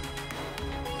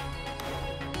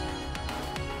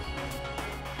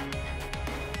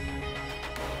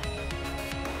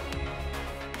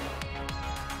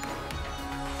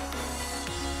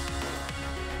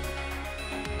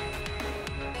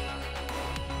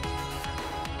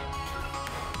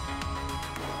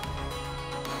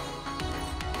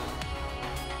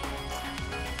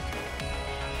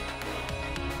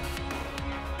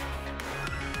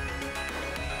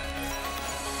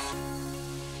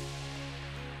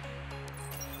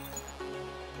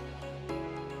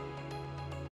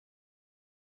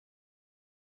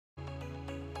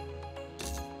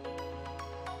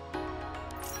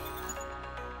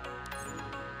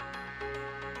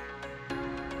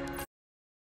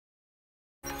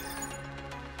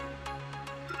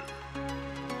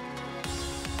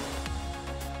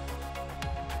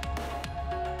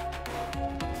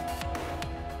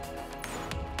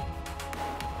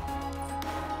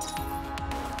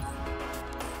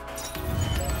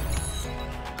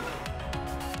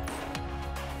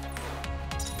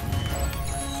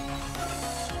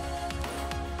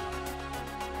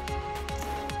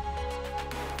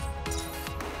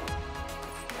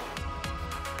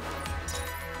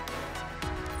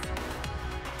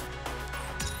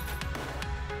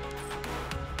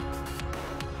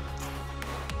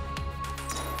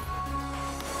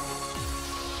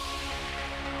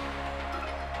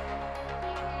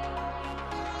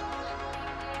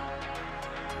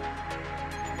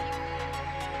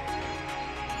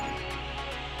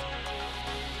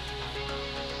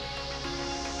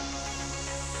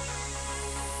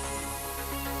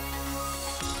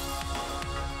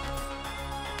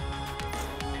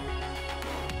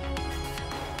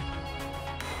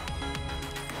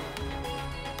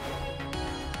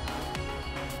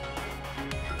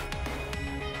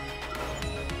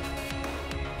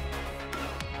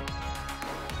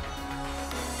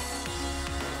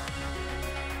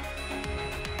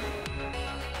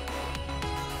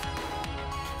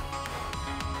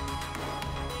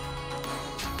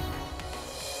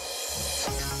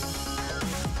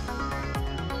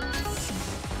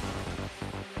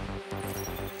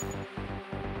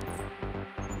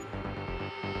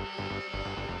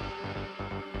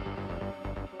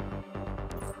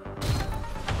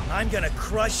 I'm gonna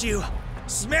crush you,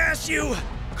 smash you,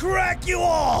 crack you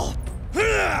all!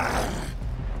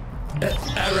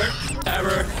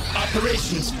 Error!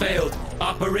 Operations failed!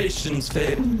 Operations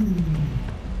failed.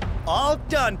 All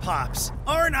done, Pops.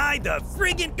 Aren't I the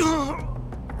friggin'...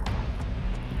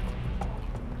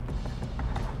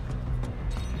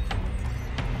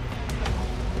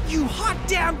 You hot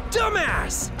damn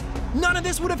dumbass! None of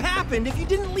this would have happened if you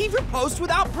didn't leave your post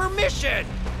without permission!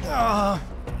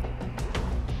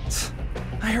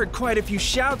 I heard quite a few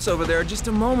shouts over there just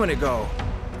a moment ago.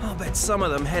 I'll bet some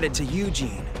of them headed to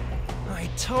Eugene. I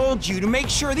told you to make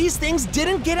sure these things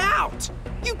didn't get out!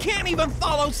 You can't even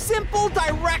follow simple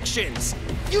directions!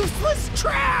 Useless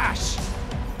trash!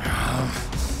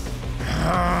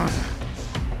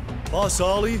 Boss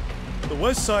Ollie, the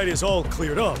west side is all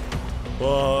cleared up,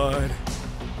 but...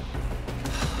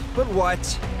 But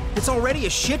what? It's already a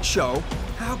shit show.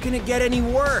 How can it get any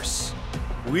worse?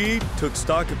 We took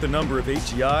stock of the number of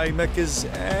AGI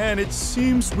mechas, and it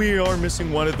seems we are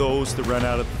missing one of those that ran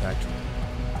out of the factory.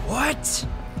 What?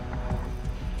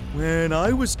 When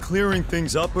I was clearing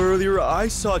things up earlier, I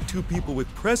saw 2 people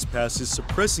with press passes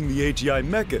suppressing the AGI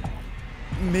mecha.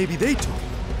 Maybe they took it.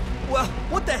 Well,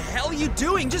 what the hell are you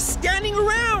doing? Just standing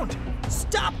around!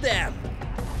 Stop them!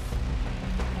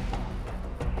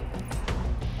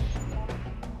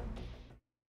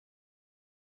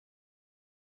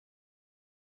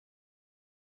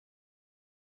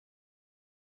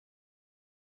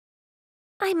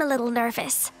 I'm a little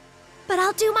nervous, but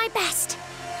I'll do my best.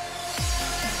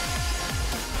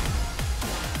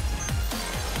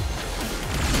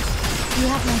 You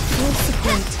have my full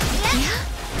support. Yeah?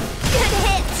 Good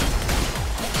hit!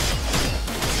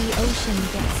 The ocean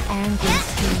gets angry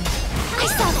too. I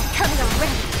saw that coming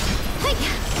already.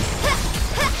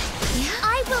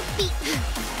 I will beat you.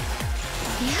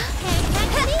 Yeah?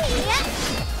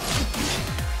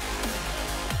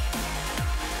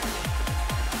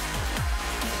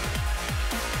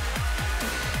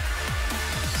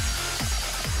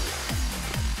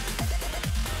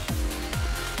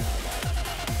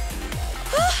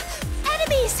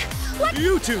 Enemies! What?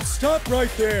 You two, stop right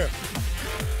there!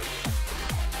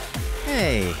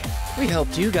 Hey, we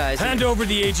helped you guys. Hand over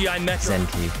the AGI mecha.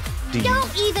 Zenki, do you...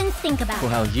 Don't even think about it.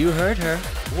 Well, you heard her.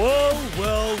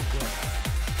 Well.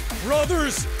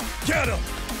 Brothers, get him!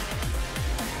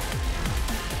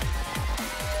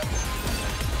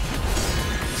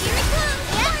 Here it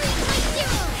comes! Type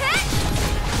Zero!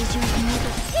 Did you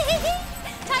hear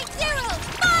Type Zero!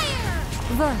 Fire!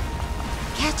 Ver,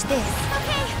 catch this.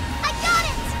 Okay, I got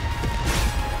it!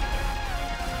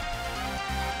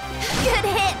 Good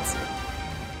hit!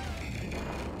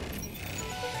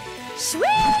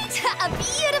 Sweet! A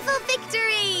beautiful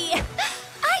victory!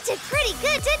 I did pretty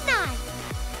good, didn't I?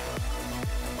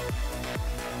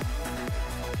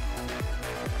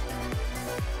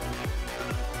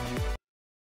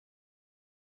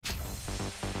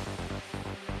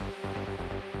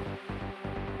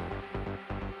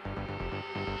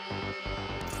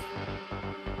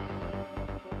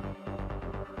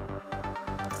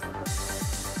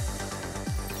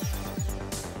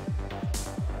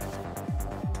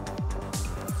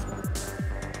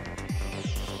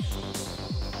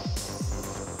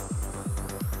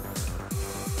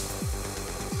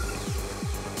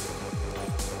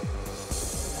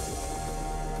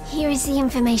 Here is the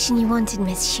information you wanted,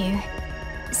 Miss Shu.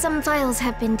 Some files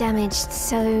have been damaged,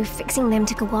 so fixing them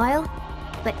took a while,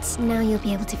 but now you'll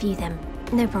be able to view them.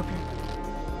 No problem.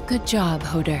 Good job,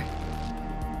 Hoder.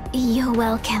 You're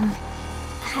welcome.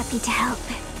 Happy to help.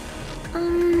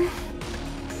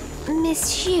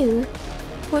 Miss Shu?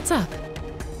 What's up?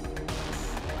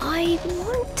 I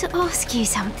want to ask you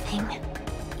something.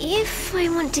 If I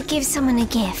want to give someone a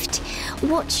gift,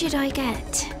 what should I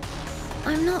get?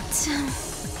 I'm not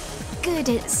good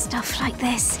at stuff like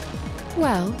this.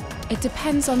 Well, it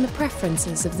depends on the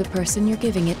preferences of the person you're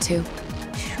giving it to.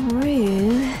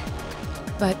 True.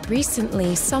 But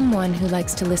recently, someone who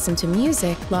likes to listen to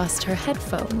music lost her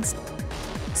headphones.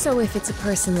 So if it's a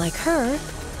person like her,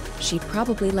 she'd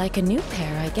probably like a new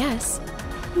pair, I guess.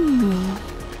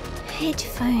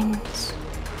 Headphones.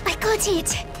 I got it!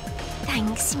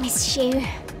 Thanks, Miss Shu.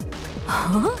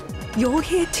 Huh? You're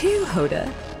here too,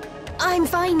 Hoda? I'm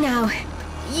fine now.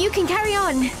 You can carry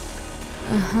on.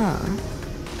 Uh-huh.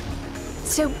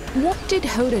 So, what did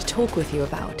Hoda talk with you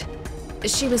about?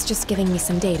 She was just giving me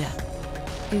some data.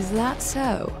 Is that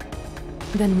so?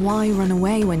 Then why run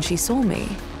away when she saw me?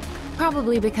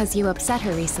 Probably because you upset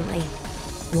her recently.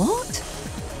 What?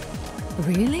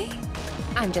 Really?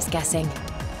 I'm just guessing.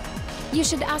 You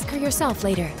should ask her yourself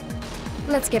later.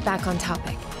 Let's get back on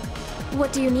topic.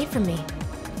 What do you need from me?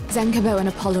 Zenkobo and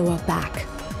Apollo are back.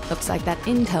 Looks like that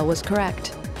intel was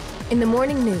correct. In the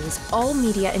morning news, all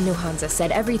media in New Hansa said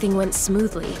everything went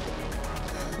smoothly.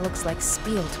 Looks like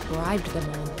Spielt bribed them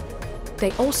all.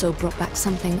 They also brought back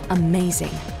something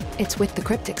amazing. It's with the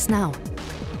cryptics now.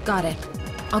 Got it.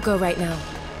 I'll go right now.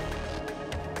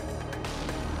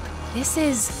 This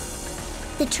is...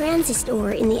 The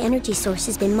transistor in the energy source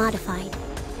has been modified.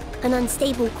 An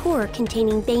unstable core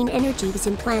containing Bane energy was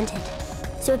implanted,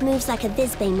 so it moves like a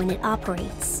Visbane when it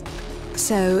operates.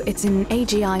 So it's an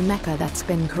AGI mecha that's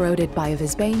been corroded by a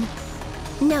Visbane?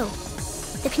 No.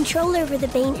 The control over the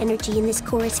Bane energy in this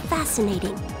core is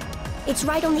fascinating. It's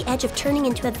right on the edge of turning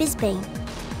into a Visbane.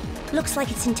 Looks like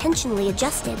it's intentionally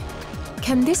adjusted.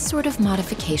 Can this sort of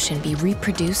modification be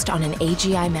reproduced on an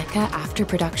AGI mecha after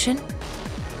production?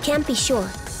 Can't be sure.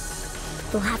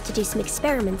 We'll have to do some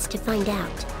experiments to find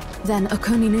out. Then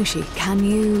Okuninushi, can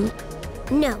you...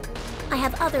 No. I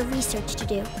have other research to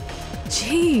do.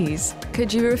 Jeez,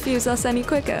 could you refuse us any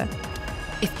quicker?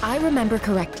 If I remember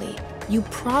correctly, you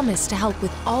promised to help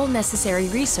with all necessary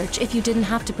research if you didn't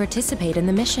have to participate in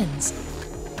the missions.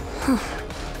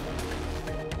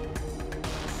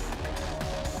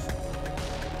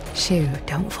 Shoo,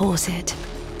 don't force it.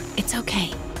 It's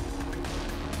okay.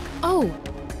 Oh,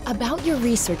 about your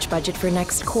research budget for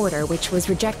next quarter, which was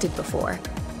rejected before.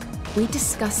 We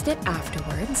discussed it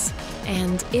afterwards,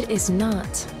 and it is not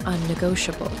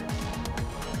unnegotiable.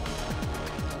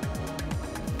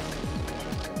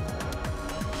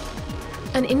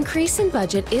 An increase in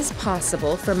budget is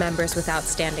possible for members with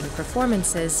outstanding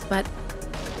performances, but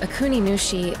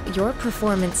Okuninushi, your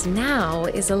performance now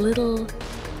is a little...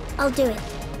 I'll do it.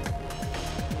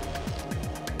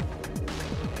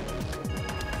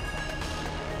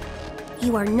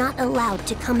 You are not allowed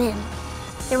to come in.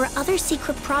 There are other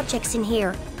secret projects in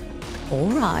here. All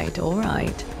right, all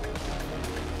right.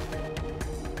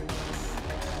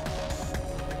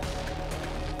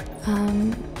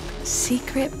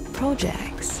 Secret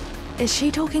projects? Is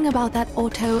she talking about that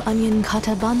auto onion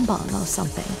cutter bun or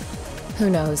something? Who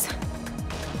knows?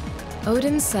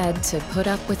 Odin said to put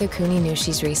up with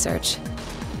Okuninushi's research.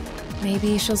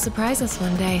 Maybe she'll surprise us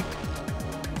one day.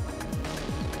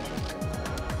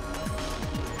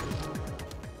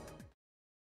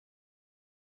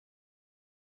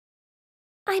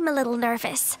 I'm a little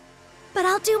nervous, but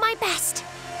I'll do my best.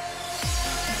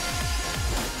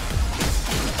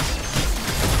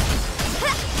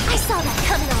 I saw that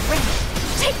coming already.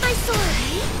 Take my sword.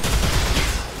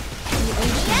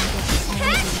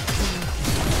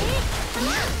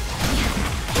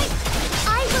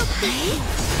 I will be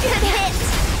good hit.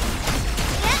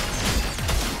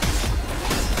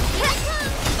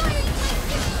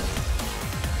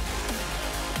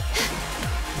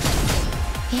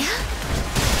 Yeah?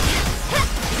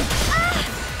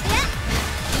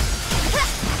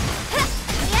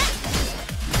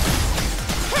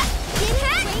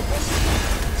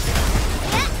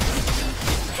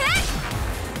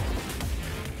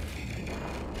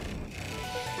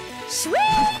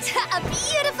 Sweet! A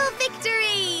beautiful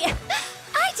victory!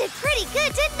 I did pretty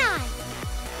good, didn't I?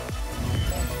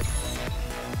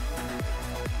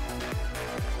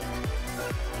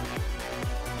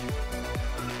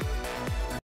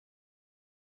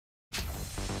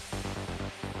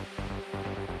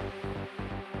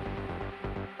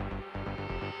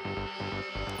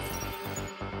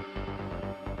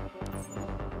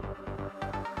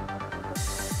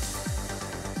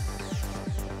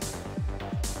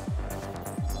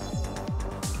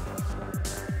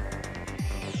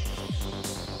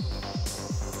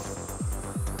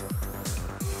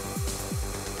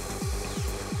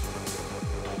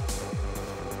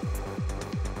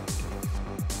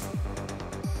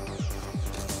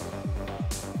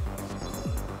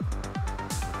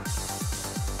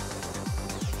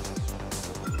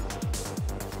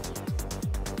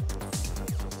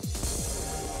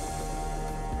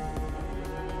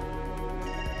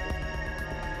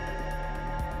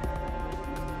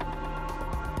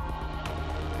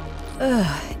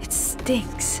 Ugh, it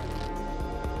stinks.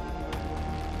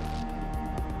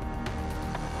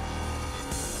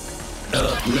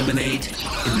 Eliminate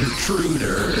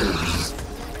intruders.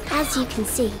 As you can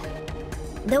see,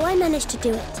 though I managed to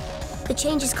do it, the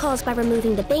changes caused by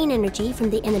removing the Bane energy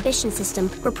from the inhibition system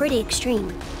were pretty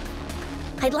extreme.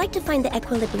 I'd like to find the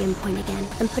equilibrium point again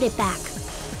and put it back,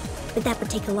 but that would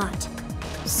take a lot.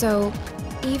 So,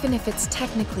 even if it's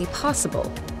technically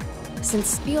possible,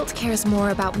 since Spielt cares more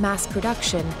about mass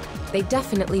production, they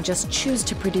definitely just choose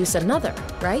to produce another,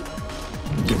 right?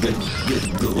 Good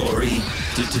glory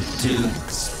to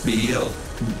Spielt.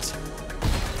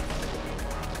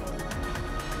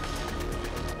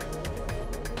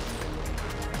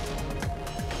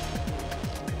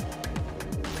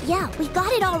 Yeah, we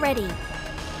got it already.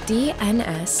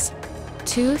 DNS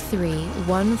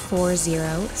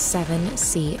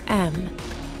 23140-7CM.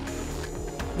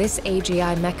 This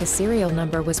AGI mecha serial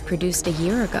number was produced a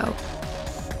year ago.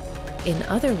 In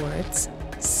other words,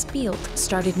 Spielt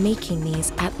started making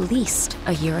these at least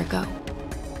a year ago.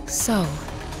 So,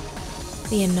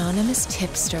 the anonymous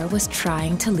tipster was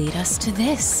trying to lead us to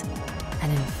this.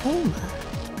 An informer?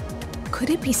 Could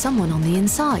it be someone on the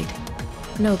inside?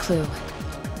 No clue.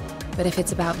 But if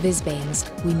it's about Visbanes,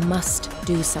 we must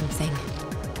do something.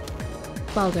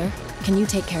 Baldur, can you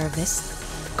take care of this?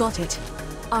 Got it.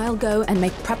 I'll go and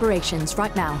make preparations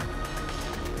right now.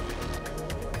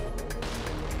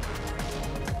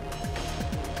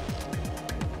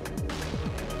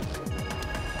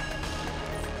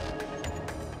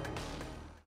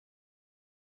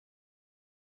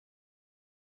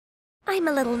 I'm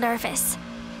a little nervous,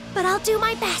 but I'll do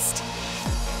my best.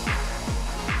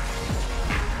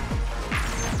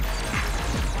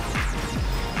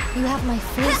 You have my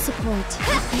full support.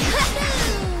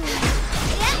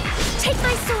 Take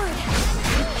my sword!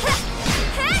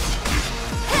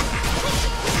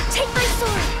 Take my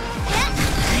sword!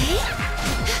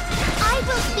 I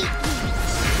will beat you!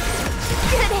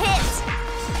 Good hit!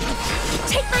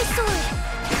 Take my sword!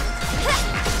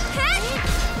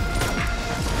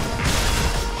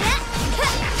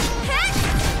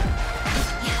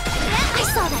 I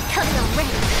saw that coming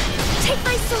already! Take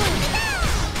my sword!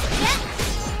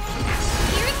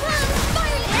 Here it comes!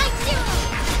 Fire Light Zero!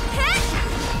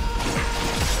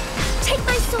 Take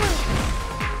my sword!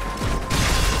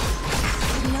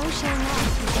 No showing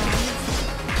off, you guys.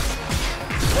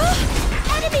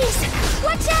 Enemies!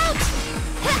 Watch out!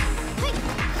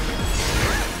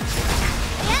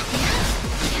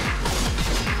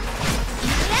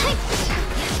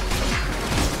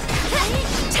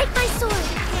 Take my sword!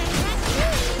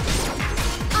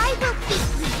 I will beat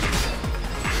you!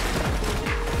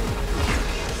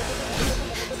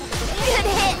 Good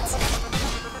hit!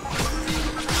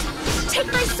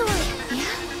 Take my sword!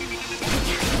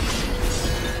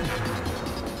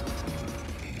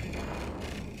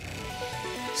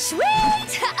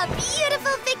 Sweet! A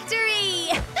beautiful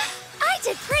victory! I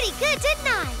did pretty good, didn't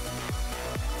I?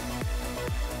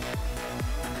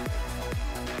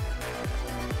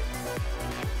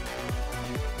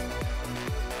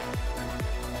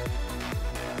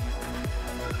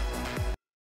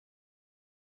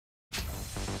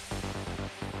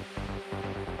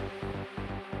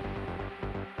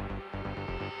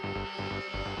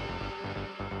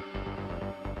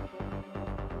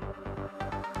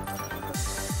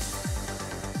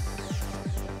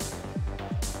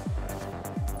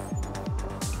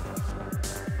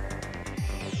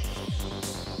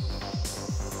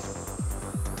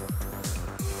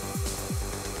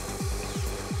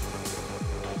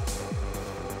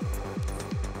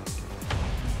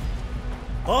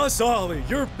 Boss Ollie,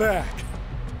 you're back.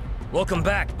 Welcome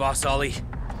back, Boss Ollie.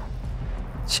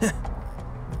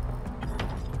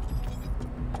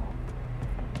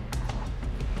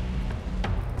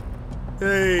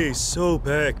 Hey,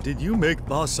 Sobek, did you make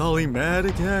Boss Ollie mad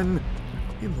again?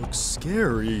 He looks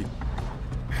scary.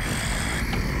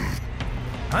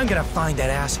 I'm gonna find that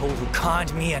asshole who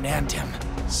conned me and end him.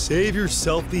 Save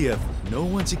yourself the effort. No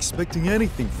one's expecting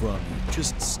anything from you.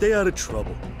 Just stay out of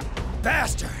trouble.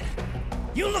 Bastard!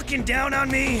 You looking down on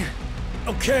me?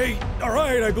 Okay,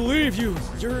 alright, I believe you.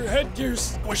 Your headgear's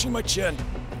squishing my chin.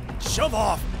 Shove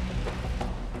off.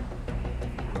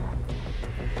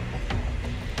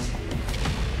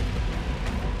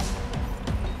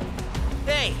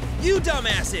 Hey, you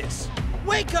dumbasses!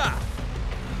 Wake up!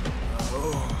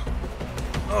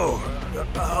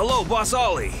 Hello, Boss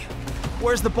Ollie.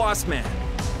 Where's the boss man?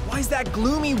 Why's that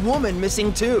gloomy woman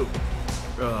missing too?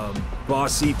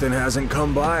 Boss Ethan hasn't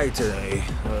come by today,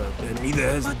 and neither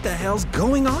has... What the hell's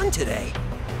going on today?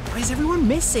 Why is everyone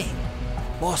missing?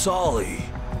 Boss Ollie,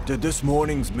 did this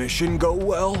morning's mission go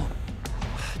well?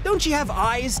 Don't you have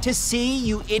eyes to see,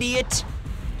 you idiot?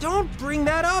 Don't bring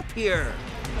that up here.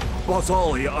 Boss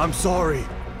Ollie, I'm sorry.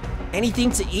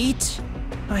 Anything to eat?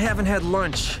 I haven't had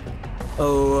lunch.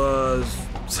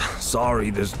 Sorry,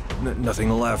 there's nothing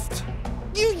left.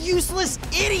 You useless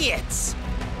idiots!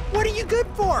 What are you good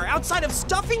for, outside of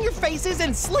stuffing your faces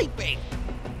and sleeping?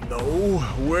 No,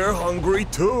 we're hungry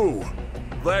too.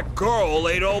 That girl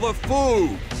ate all the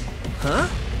food. Huh?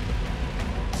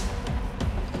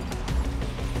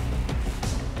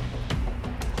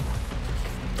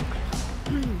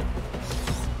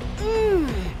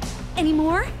 Any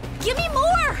more? Give me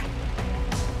more!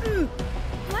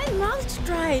 My mouth's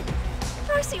dry.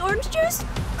 Can I see orange juice?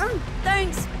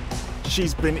 Thanks.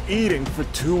 She's been eating for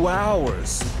 2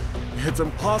 hours. It's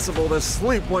impossible to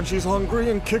sleep when she's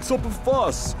hungry and kicks up a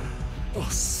fuss. Oh,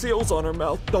 seals on her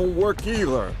mouth don't work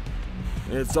either.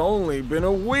 It's only been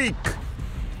a week.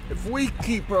 If we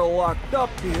keep her locked up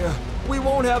here, we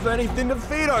won't have anything to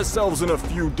feed ourselves in a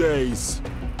few days.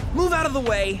 Move out of the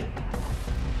way.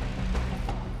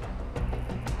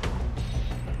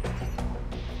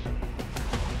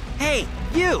 Hey,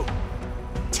 you!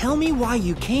 Tell me why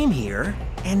you came here,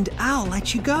 and I'll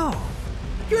let you go.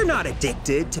 You're not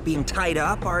addicted to being tied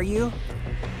up, are you?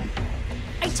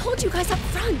 I told you guys up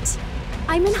front.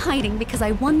 I'm in hiding because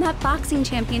I won that boxing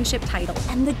championship title,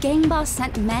 and the gang boss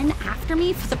sent men after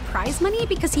me for the prize money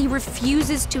because he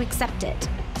refuses to accept it.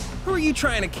 Who are you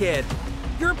trying to kid?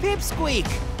 You're a pipsqueak.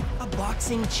 A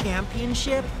boxing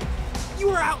championship? You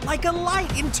were out like a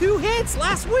light in 2 hits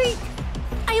last week.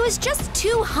 I was just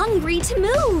too hungry to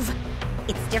move.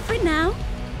 It's different now.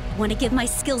 Want to give my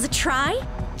skills a try?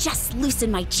 Just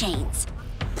loosen my chains.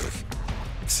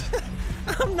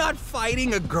 I'm not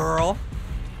fighting a girl.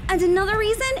 And another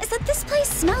reason is that this place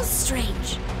smells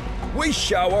strange. We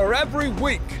shower every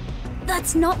week.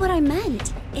 That's not what I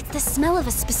meant. It's the smell of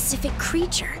a specific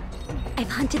creature. I've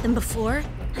hunted them before,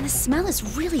 and the smell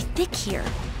is really thick here.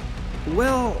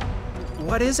 Well,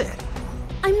 what is it?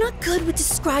 I'm not good with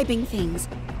describing things,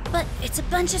 but it's a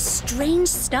bunch of strange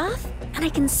stuff, and I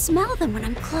can smell them when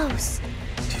I'm close.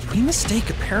 Did we mistake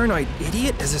a paranoid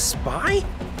idiot as a spy?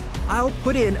 I'll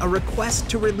put in a request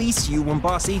to release you when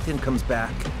Boss Ethan comes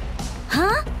back.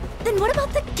 Huh? Then what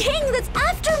about the gang that's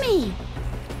after me?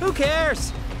 Who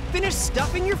cares? Finish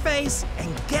stuffing your face and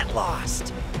get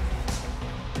lost.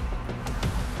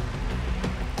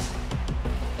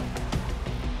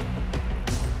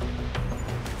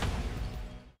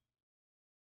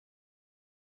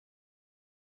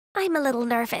 I'm a little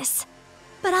nervous,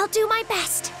 but I'll do my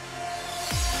best.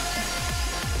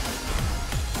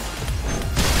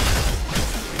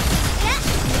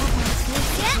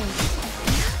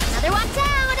 Another one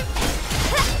down!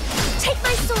 Take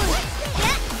my sword!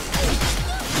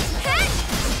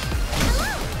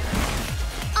 Hello!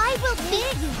 I will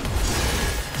feed you!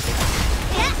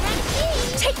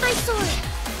 Take my sword!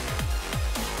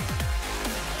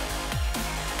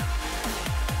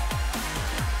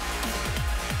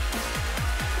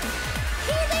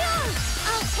 Here they are!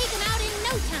 I'll take them out in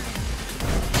no time!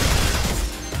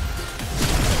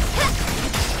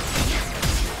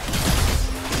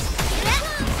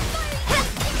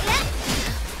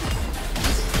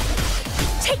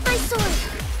 Take my sword!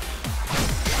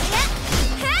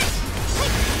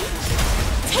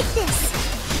 Take this!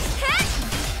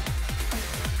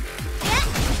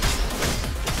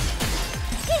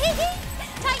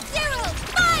 Type Zero,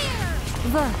 fire!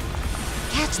 Ver,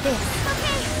 catch this.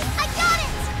 Okay, I got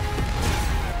it!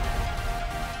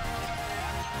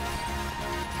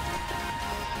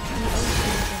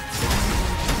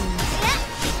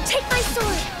 Take my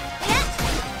sword!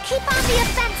 Keep on the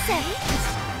offensive!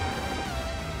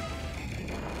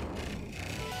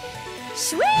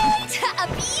 Sweet! A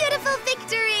beautiful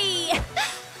victory!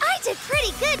 I did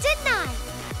pretty good, didn't I?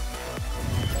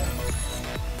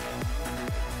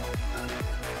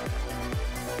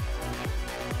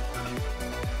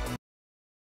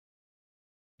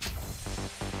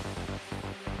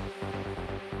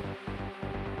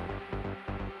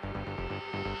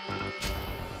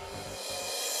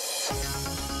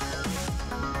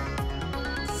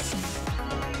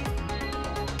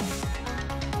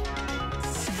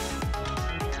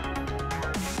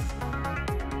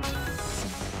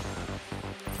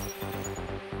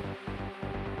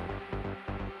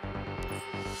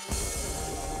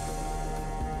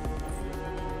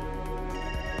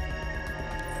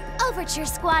 Overture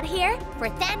Squad here, for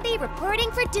Thandy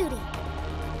reporting for duty.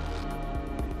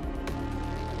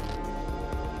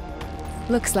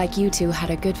 Looks like you two had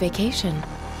a good vacation.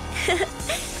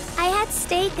 I had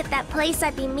steak at that place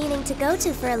I've been meaning to go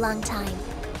to for a long time.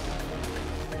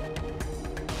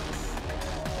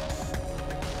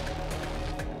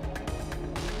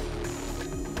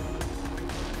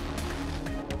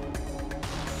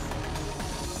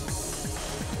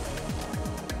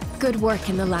 Good work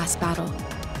in the last battle.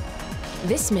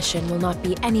 This mission will not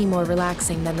be any more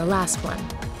relaxing than the last one,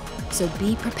 so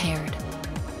be prepared.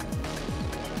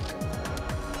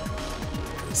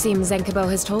 Seems Zenkibo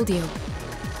has told you.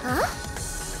 Huh?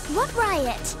 What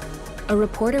riot? A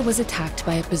reporter was attacked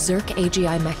by a berserk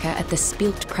AGI mecha at the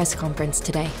Spielt press conference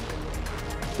today.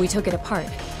 We took it apart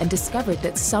and discovered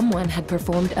that someone had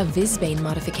performed a Visbane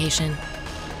modification.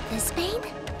 Visbane?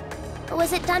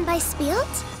 Was it done by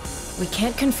Spielt? We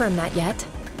can't confirm that yet,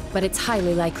 but it's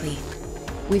highly likely.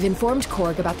 We've informed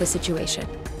Korg about the situation,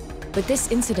 but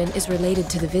this incident is related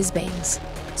to the Visbanes,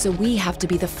 so we have to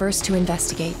be the first to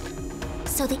investigate.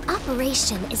 So the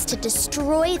operation is to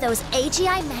destroy those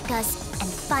AGI mechas and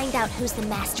find out who's the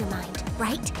mastermind,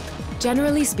 right?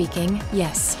 Generally speaking,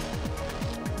 yes.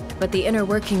 But the inner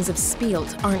workings of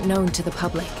Spielt aren't known to the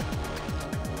public.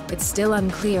 It's still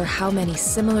unclear how many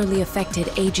similarly affected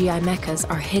AGI mechas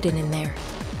are hidden in there.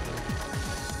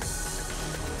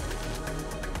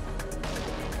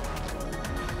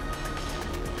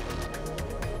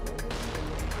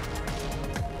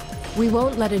 We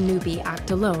won't let a newbie act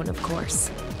alone, of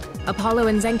course. Apollo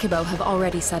and Zenkibo have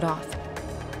already set off.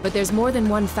 But there's more than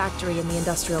one factory in the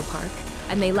industrial park,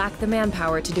 and they lack the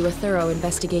manpower to do a thorough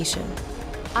investigation.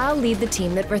 I'll lead the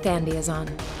team that Verthandi is on.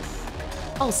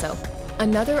 Also,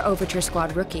 another Overture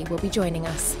Squad rookie will be joining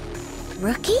us.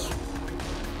 Rookie?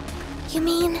 You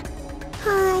mean...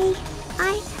 Hi.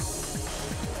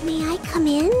 May I come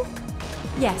in?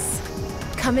 Yes.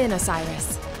 Come in,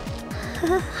 Osiris.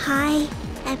 Hi,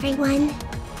 everyone.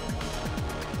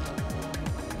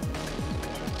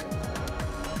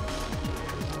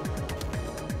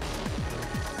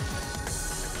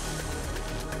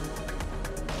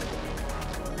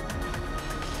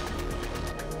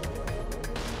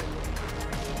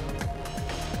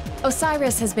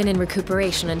 Osiris has been in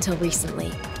recuperation until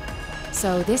recently.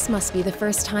 So this must be the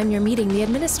first time you're meeting the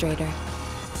administrator.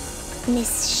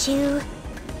 Miss Shu,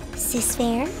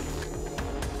 Sisfair,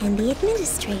 and the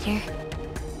administrator.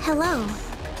 Hello.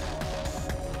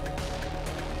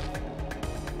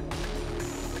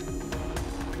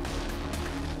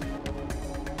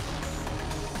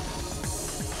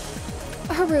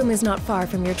 Her room is not far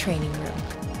from your training room.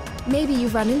 Maybe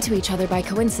you've run into each other by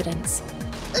coincidence.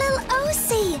 Lil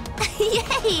Osi!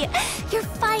 Yay! You're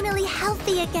finally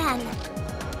healthy again.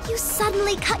 You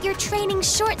suddenly cut your training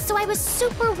short, so I was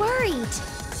super worried.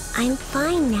 I'm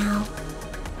fine now.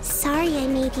 Sorry I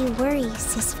made you worry,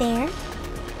 Sisfair.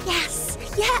 Yes,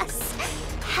 yes!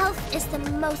 Health is the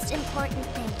most important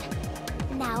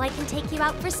thing. Now I can take you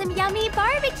out for some yummy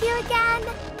barbecue again.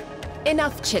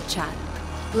 Enough chit-chat.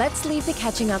 Let's leave the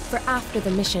catching up for after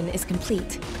the mission is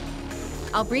complete.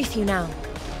 I'll brief you now.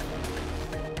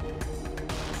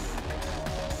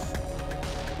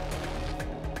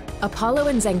 Apollo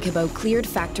and Zenkibo cleared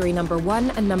Factory Number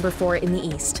 1 and Number 4 in the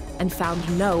east, and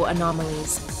found no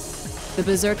anomalies. The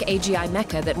Berserk AGI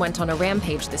mecha that went on a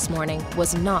rampage this morning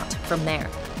was not from there.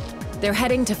 They're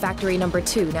heading to Factory Number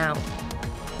 2 now.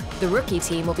 The rookie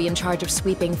team will be in charge of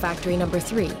sweeping Factory Number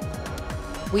 3.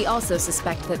 We also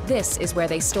suspect that this is where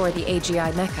they store the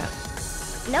AGI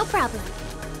mecha. No problem.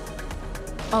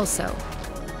 Also,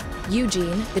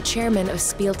 Eugene, the chairman of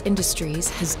Spielt Industries,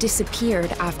 has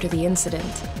disappeared after the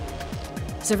incident.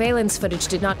 Surveillance footage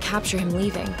did not capture him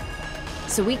leaving,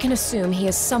 so we can assume he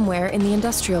is somewhere in the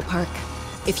industrial park.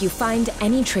 If you find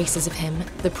any traces of him,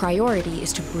 the priority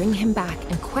is to bring him back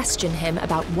and question him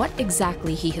about what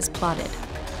exactly he has plotted.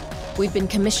 We've been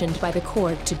commissioned by the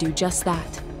Korg to do just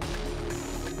that.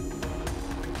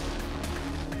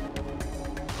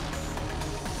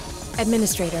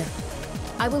 Administrator,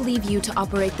 I will leave you to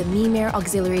operate the Mimir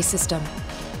auxiliary system.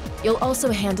 You'll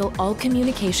also handle all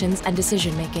communications and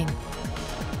decision-making.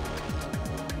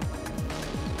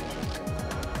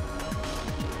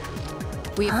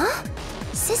 Huh?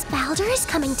 Sis Balder is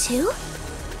coming too?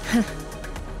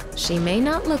 She may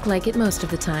not look like it most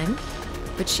of the time,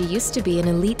 but she used to be an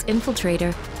elite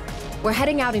infiltrator. We're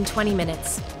heading out in 20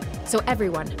 minutes, so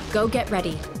everyone, go get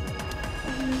ready.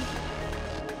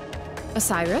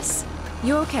 Osiris,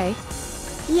 you okay?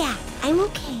 Yeah, I'm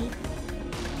okay.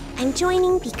 I'm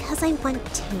joining because I want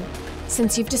to.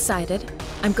 Since you've decided,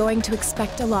 I'm going to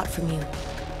expect a lot from you,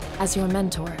 as your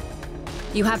mentor.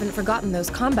 You haven't forgotten those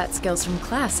combat skills from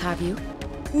class, have you?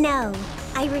 No,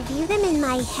 I review them in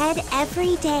my head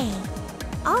every day.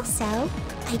 Also,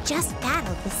 I just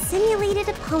battled with simulated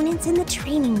opponents in the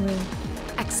training room.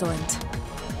 Excellent.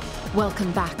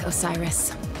 Welcome back,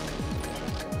 Osiris.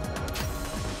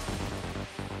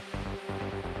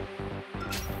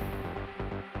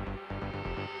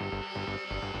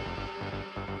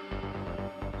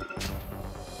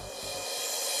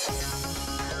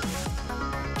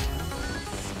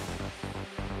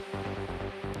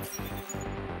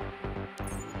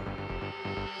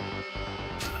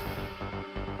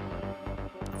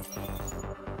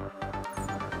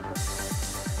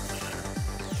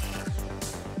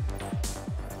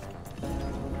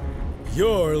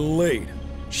 You're late.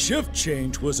 Shift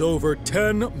change was over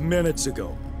 10 minutes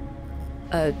ago.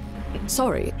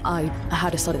 Sorry, I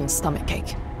had a sudden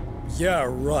stomachache. Yeah,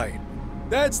 right.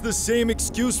 That's the same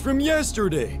excuse from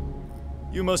yesterday.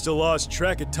 You must have lost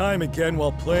track of time again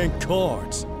while playing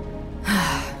cards.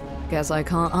 Guess I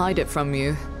can't hide it from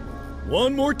you.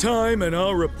 One more time and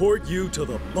I'll report you to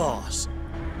the boss.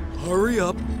 Hurry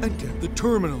up and get the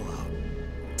terminal out.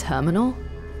 Terminal?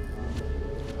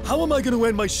 How am I going to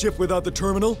end my shift without the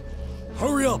terminal?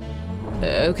 Hurry up!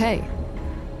 Okay.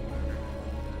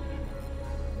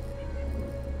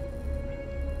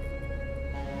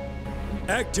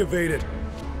 Activate it.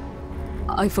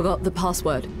 I forgot the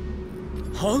password.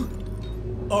 Huh?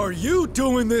 Are you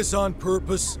doing this on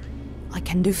purpose? I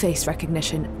can do face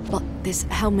recognition, but this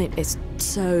helmet is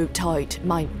so tight,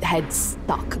 my head's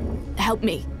stuck. Help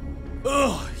me.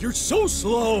 Ugh, you're so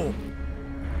slow!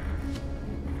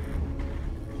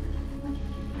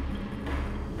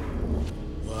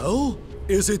 Well,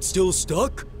 is it still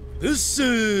stuck? This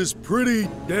is pretty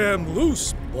damn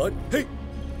loose, but hey,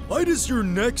 why does your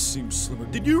neck seem slimmer?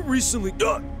 Did you recently...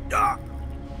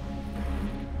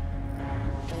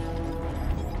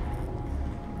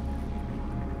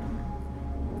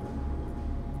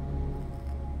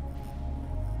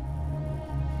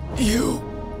 You...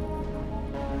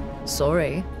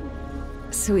 Sorry.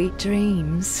 Sweet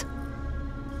dreams.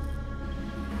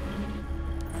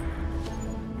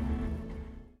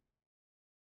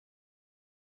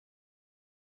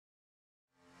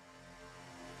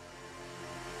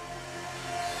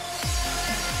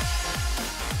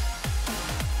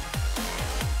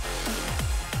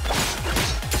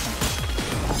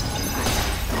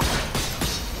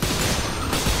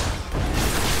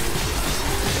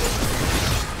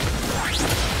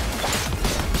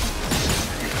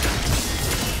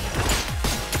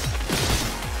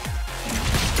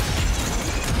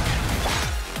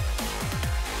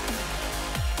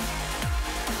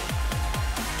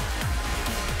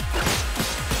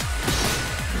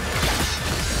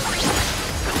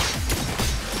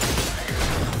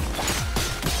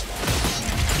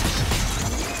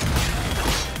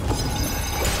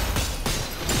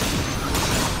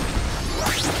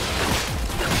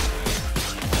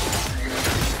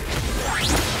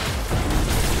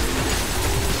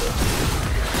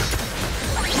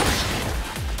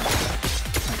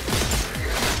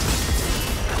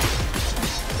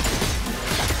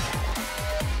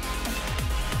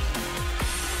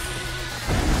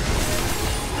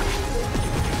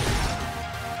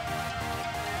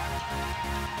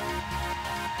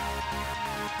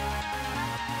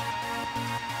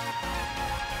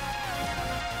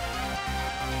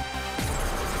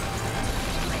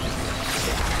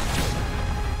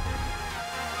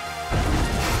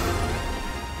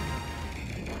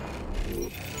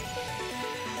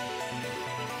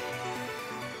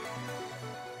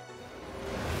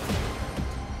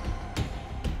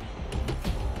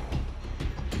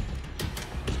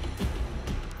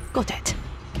 Got it.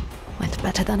 Went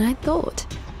better than I thought.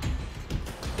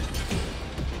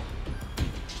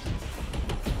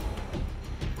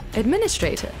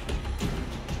 Administrator.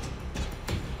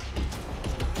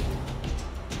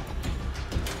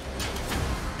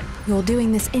 You're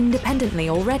doing this independently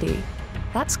already.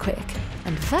 That's quick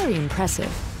and very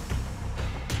impressive.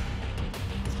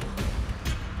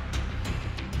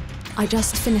 I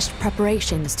just finished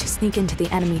preparations to sneak into the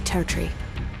enemy territory.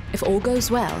 If all goes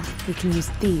well, we can use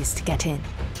these to get in.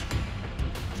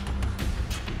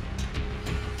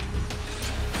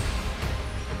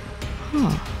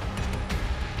 Huh.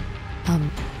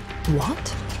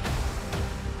 What?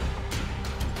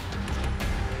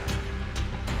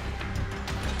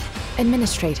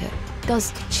 Administrator,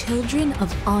 does Children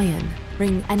of Iron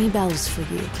ring any bells for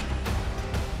you?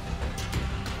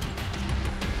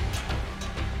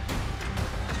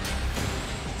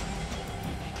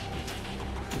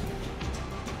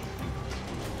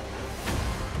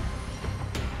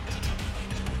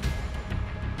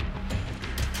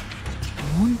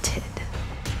 Wanted.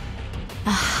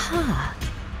 Aha!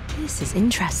 This is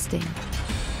interesting.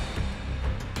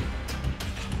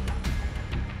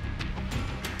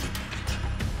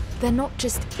 They're not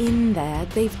just in there,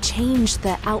 they've changed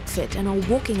their outfit and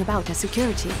are walking about as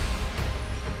security.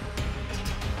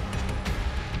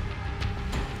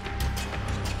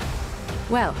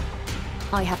 Well,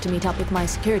 I have to meet up with my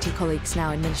security colleagues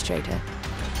now, Administrator.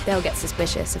 They'll get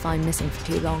suspicious if I'm missing for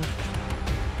too long.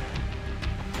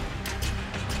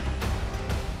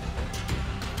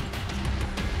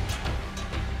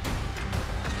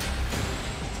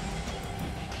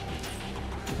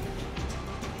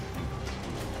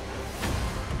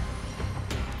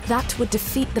 That would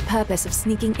defeat the purpose of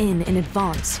sneaking in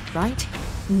advance, right?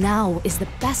 Now is the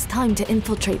best time to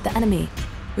infiltrate the enemy.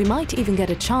 We might even get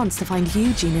a chance to find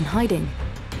Eugene in hiding.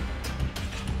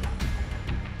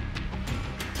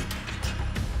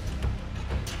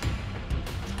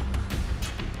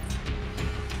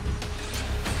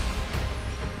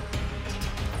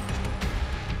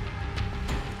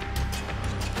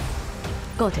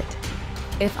 Got it.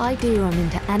 If I do run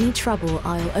into any trouble,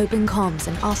 I'll open comms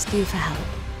and ask you for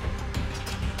help.